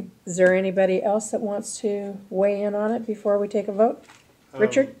 I mean, Is there anybody else that wants to weigh in on it before we take a vote?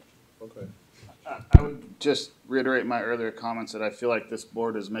 Richard? Okay. I would just reiterate my earlier comments that I feel like this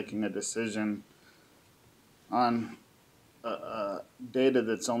board is making a decision on data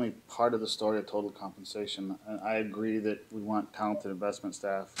that's only part of the story of total compensation. And I agree that we want talented investment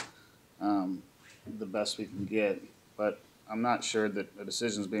staff, the best we can get, but I'm not sure that a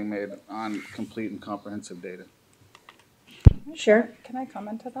decision is being made on complete and comprehensive data. Sharon? can I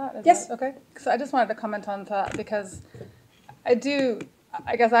comment to that? Is Yes. that okay? So I just wanted to comment on that because I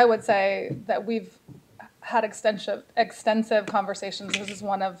guess I would say that we've had extensive conversations. This is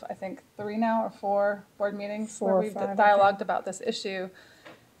one of, I think, 3 now or 4 board meetings 4 where or we've 5, I think. dialogued about this issue.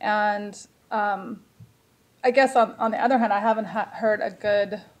 And I guess on the other hand, I haven't heard a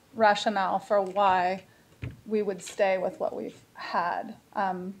good rationale for why we would stay with what we've had.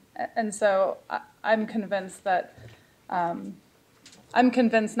 And so I'm convinced that,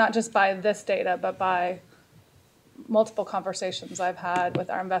 not just by this data, but by multiple conversations I've had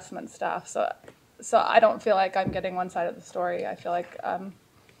with our investment staff. So I don't feel like I'm getting one side of the story. I feel like,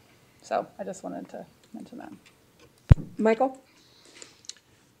 so I just wanted to mention that. Michael?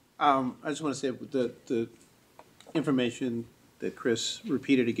 I just want to say the information that Chris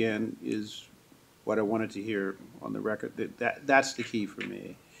repeated again is what I wanted to hear on the record. That's the key for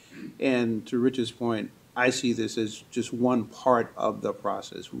me. And to Rich's point, I see this as just one part of the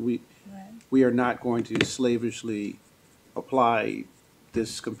process. We are not going to slavishly apply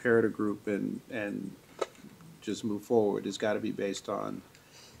this comparator group and just move forward. It's got to be based on,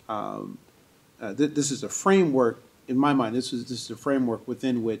 this is a framework, in my mind, this is a framework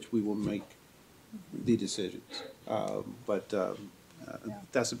within which we will make the decisions. That's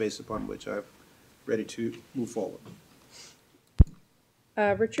the basis upon which I'm ready to move forward.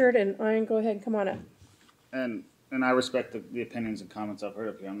 Richard and Ian, go ahead and come on up. And I respect the opinions and comments I've heard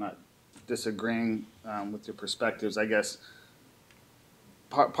of you. I'm not disagreeing with your perspectives. I guess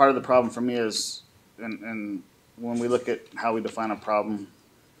part of the problem for me is, and when we look at how we define a problem,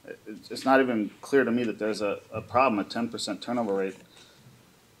 it's not even clear to me that there's a problem. A 10% turnover rate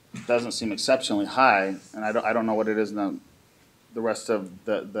doesn't seem exceptionally high, and I don't know what it is in the rest of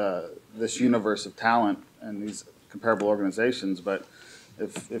this universe of talent and these comparable organizations. But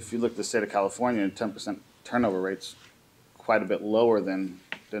if you look at the state of California, 10% turnover rate's quite a bit lower than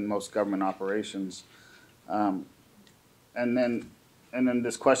most government operations. And then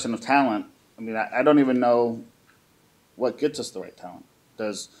this question of talent, I mean, I don't even know what gets us the right talent.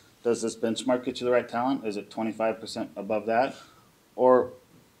 Does this benchmark get you the right talent? Is it 25% above that? Or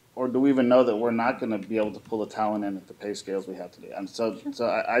do we even know that we're not going to be able to pull the talent in at the pay scales we have today? And so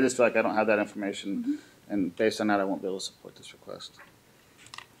I just feel like I don't have that information, and based on that, I won't be able to support this request.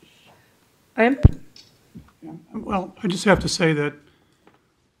 Well, I just have to say that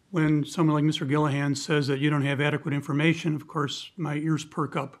when someone like Mr. Gillihan says that you don't have adequate information, of course, my ears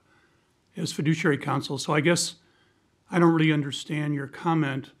perk up as fiduciary counsel. So I guess I don't really understand your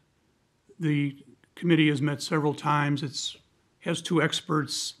comment. The committee has met several times. It has 2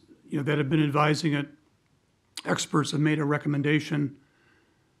 experts, that have been advising it. Experts have made a recommendation.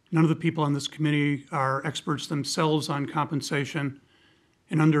 None of the people on this committee are experts themselves on compensation.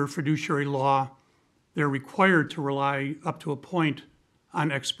 And under fiduciary law, they're required to rely up to a point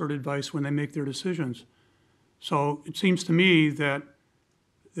on expert advice when they make their decisions. So it seems to me that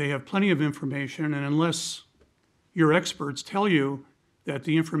they have plenty of information, and unless your experts tell you that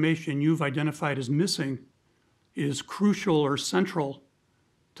the information you've identified as missing is crucial or central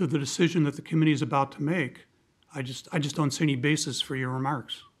to the decision that the committee is about to make, I just don't see any basis for your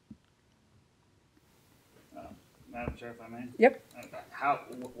remarks. Madam Chair, if I may? Yep.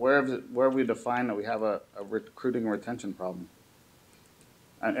 Where have we defined that we have a recruiting and retention problem?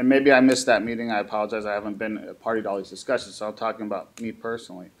 And maybe I missed that meeting. I apologize. I haven't been a party to all these discussions, so I'm talking about me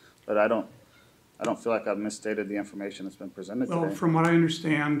personally. But I don't feel like I've misstated the information that's been presented today. Well, from what I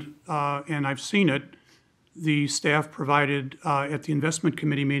understand, and I've seen it, the staff provided at the investment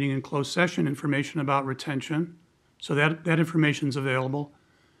committee meeting in closed session information about retention. So that information is available.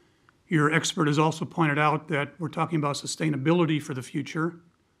 Your expert has also pointed out that we're talking about sustainability for the future.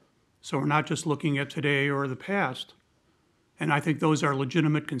 So we're not just looking at today or the past. And I think those are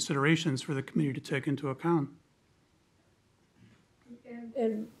legitimate considerations for the committee to take into account.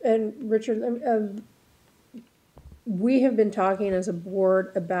 And Richard, we have been talking as a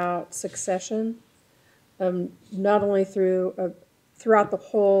board about succession, not only throughout the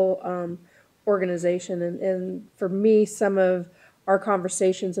whole organization. And for me, some of our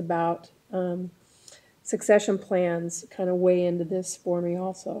conversations about succession plans kind of weigh into this for me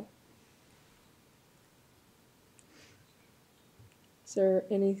also. Is there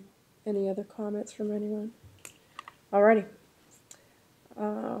any other comments from anyone? Alrighty.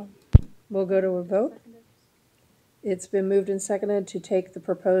 We'll go to a vote. It's been moved and seconded to take the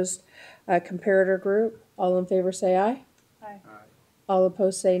proposed comparator group. All in favor say aye. Aye. All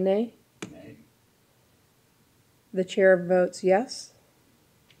opposed say nay. Nay. The chair votes yes.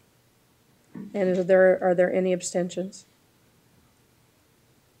 And are there any abstentions?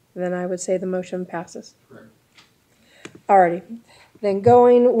 Then I would say the motion passes. Correct. Alrighty. Then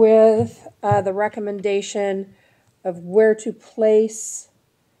going with the recommendation of where to place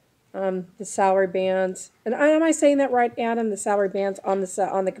the salary bands, and am I saying that right, Adam? The salary bands on the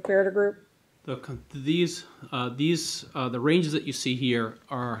comparator group? The ranges that you see here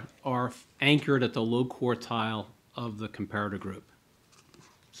are anchored at the low quartile of the comparator group.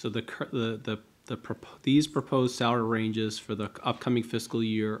 So these proposed salary ranges for the upcoming fiscal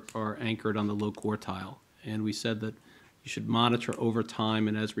year are anchored on the low quartile. And we said that you should monitor over time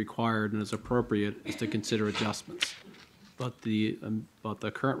and as required and as appropriate is to consider adjustments. But the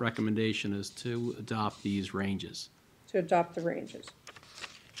current recommendation is to adopt these ranges. To adopt the ranges.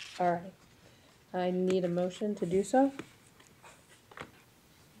 All right. I need a motion to do so.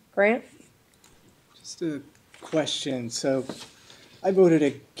 Grant? Just a question. So I voted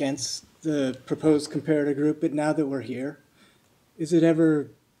against the proposed comparator group, but now that we're here, is it ever,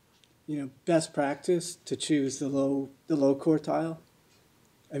 best practice to choose the low quartile?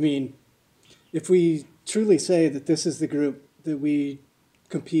 I mean, if we truly say that this is the group that we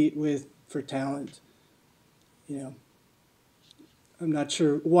compete with for talent, I'm not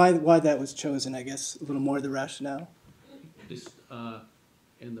sure why that was chosen. I guess a little more the rationale.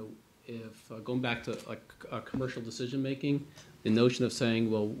 Going back to commercial decision making, the notion of saying,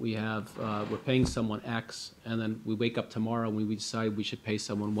 well, we're paying someone X, and then we wake up tomorrow and we decide we should pay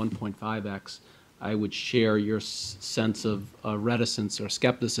someone 1.5X. I would share your sense of reticence or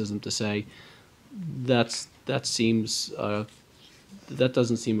skepticism to say that doesn't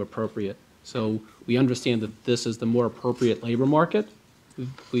seem appropriate. So we understand that this is the more appropriate labor market.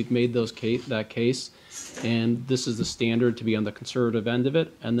 We've made that case, and this is the standard to be on the conservative end of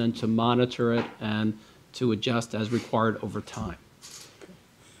it, and then to monitor it and to adjust as required over time.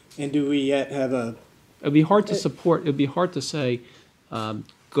 And do we yet have a? It'd be hard to support. It'd be hard to say,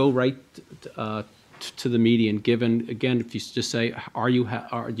 go right to the median. Given again, if you just say, are you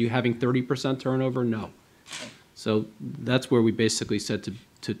having 30% turnover? No. So that's where we basically said to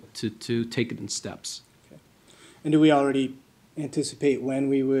take it in steps. Okay. And do we already anticipate when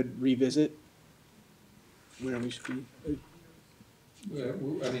we would revisit where we should be? Yeah,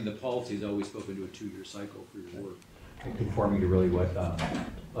 I mean, the policy's always spoken to a 2-year cycle for your work. And conforming to really what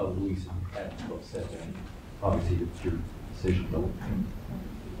Luis and Adam both said, and obviously it's your decision, but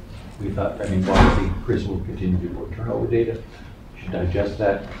we thought, obviously Chris will continue to report turnover data, should digest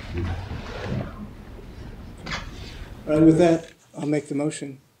that. All right, with that, I'll make the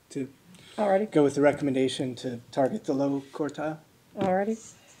motion to Alrighty. go with the recommendation to target the low quartile. Alrighty.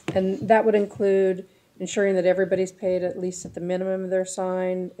 And that would include ensuring that everybody's paid at least at the minimum of their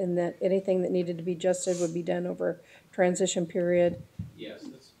sign, and that anything that needed to be adjusted would be done over a transition period. Yes,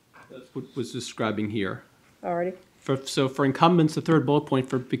 that's what was describing here. Alrighty. So for incumbents, the third bullet point,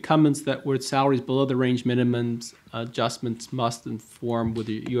 for incumbents that were salaries below the range minimums, adjustments must inform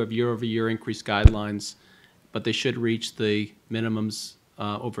whether you have year-over-year increase guidelines, but they should reach the minimums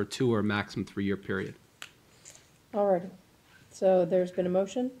over 2 or maximum 3-year period. Alrighty. So there's been a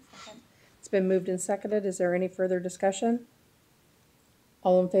motion. It's been moved and seconded. Is there any further discussion?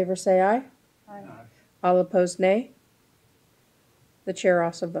 All in favor say aye. Aye. All opposed nay. The chair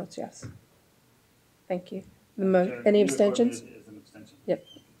also votes yes. Thank you. Any abstentions? Is an abstention. Yep.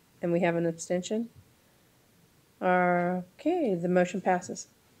 And we have an abstention. Okay, the motion passes.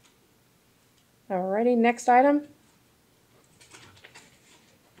 Alrighty, next item.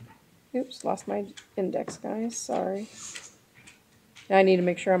 Oops, lost my index, guys, sorry. Now I need to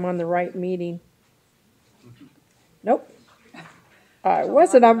make sure I'm on the right meeting. Nope. I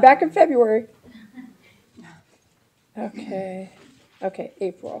wasn't, I'm back in February. Okay,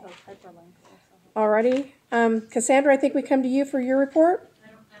 April. Alrighty, Cassandra, I think we come to you for your report. I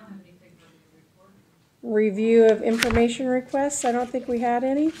don't have anything for your report. Review of information requests, I don't think we had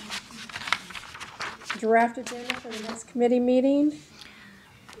any. Draft agenda for the next committee meeting.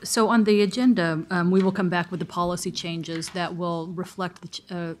 So on the agenda, we will come back with the policy changes that will reflect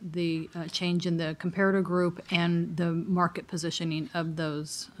the change in the comparator group and the market positioning of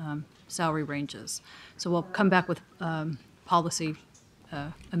those salary ranges. So we'll come back with policy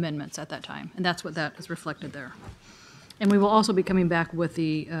amendments at that time, and that's what that is reflected there. And we will also be coming back with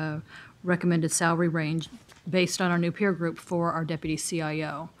the recommended salary range based on our new peer group for our deputy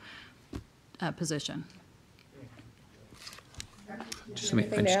CIO position. Just I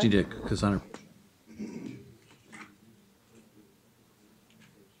just need to, because on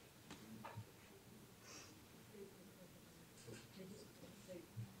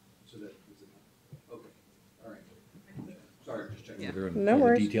sorry, just checking Yeah. No the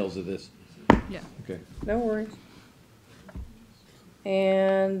worries. details of this. Yeah. Okay. No worries.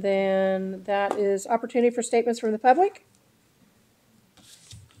 And then that is opportunity for statements from the public.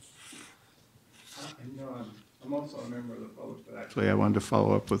 I'm I'm also a member of the public, but actually I wanted to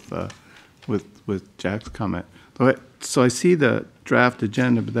follow up with Jack's comment. So I see the draft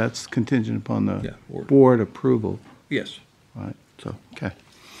agenda, but that's contingent upon the board approval, Yes. right? So, okay.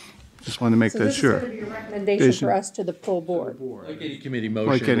 Just wanted to make So that this is sure. gonna be a recommendation for us to the full board. Like any committee Like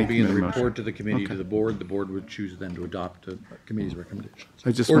motion, any it'll be in the committee motion. report to the committee, Okay. to the board would choose then to adopt the committee's recommendations.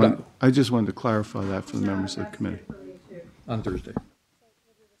 I just Or wanted, not, I just wanted to clarify that for the members of the committee. on Thursday.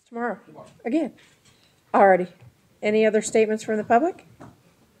 Tomorrow, again. Alrighty. Any other statements from the public?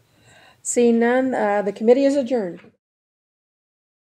 Seeing none, the committee is adjourned.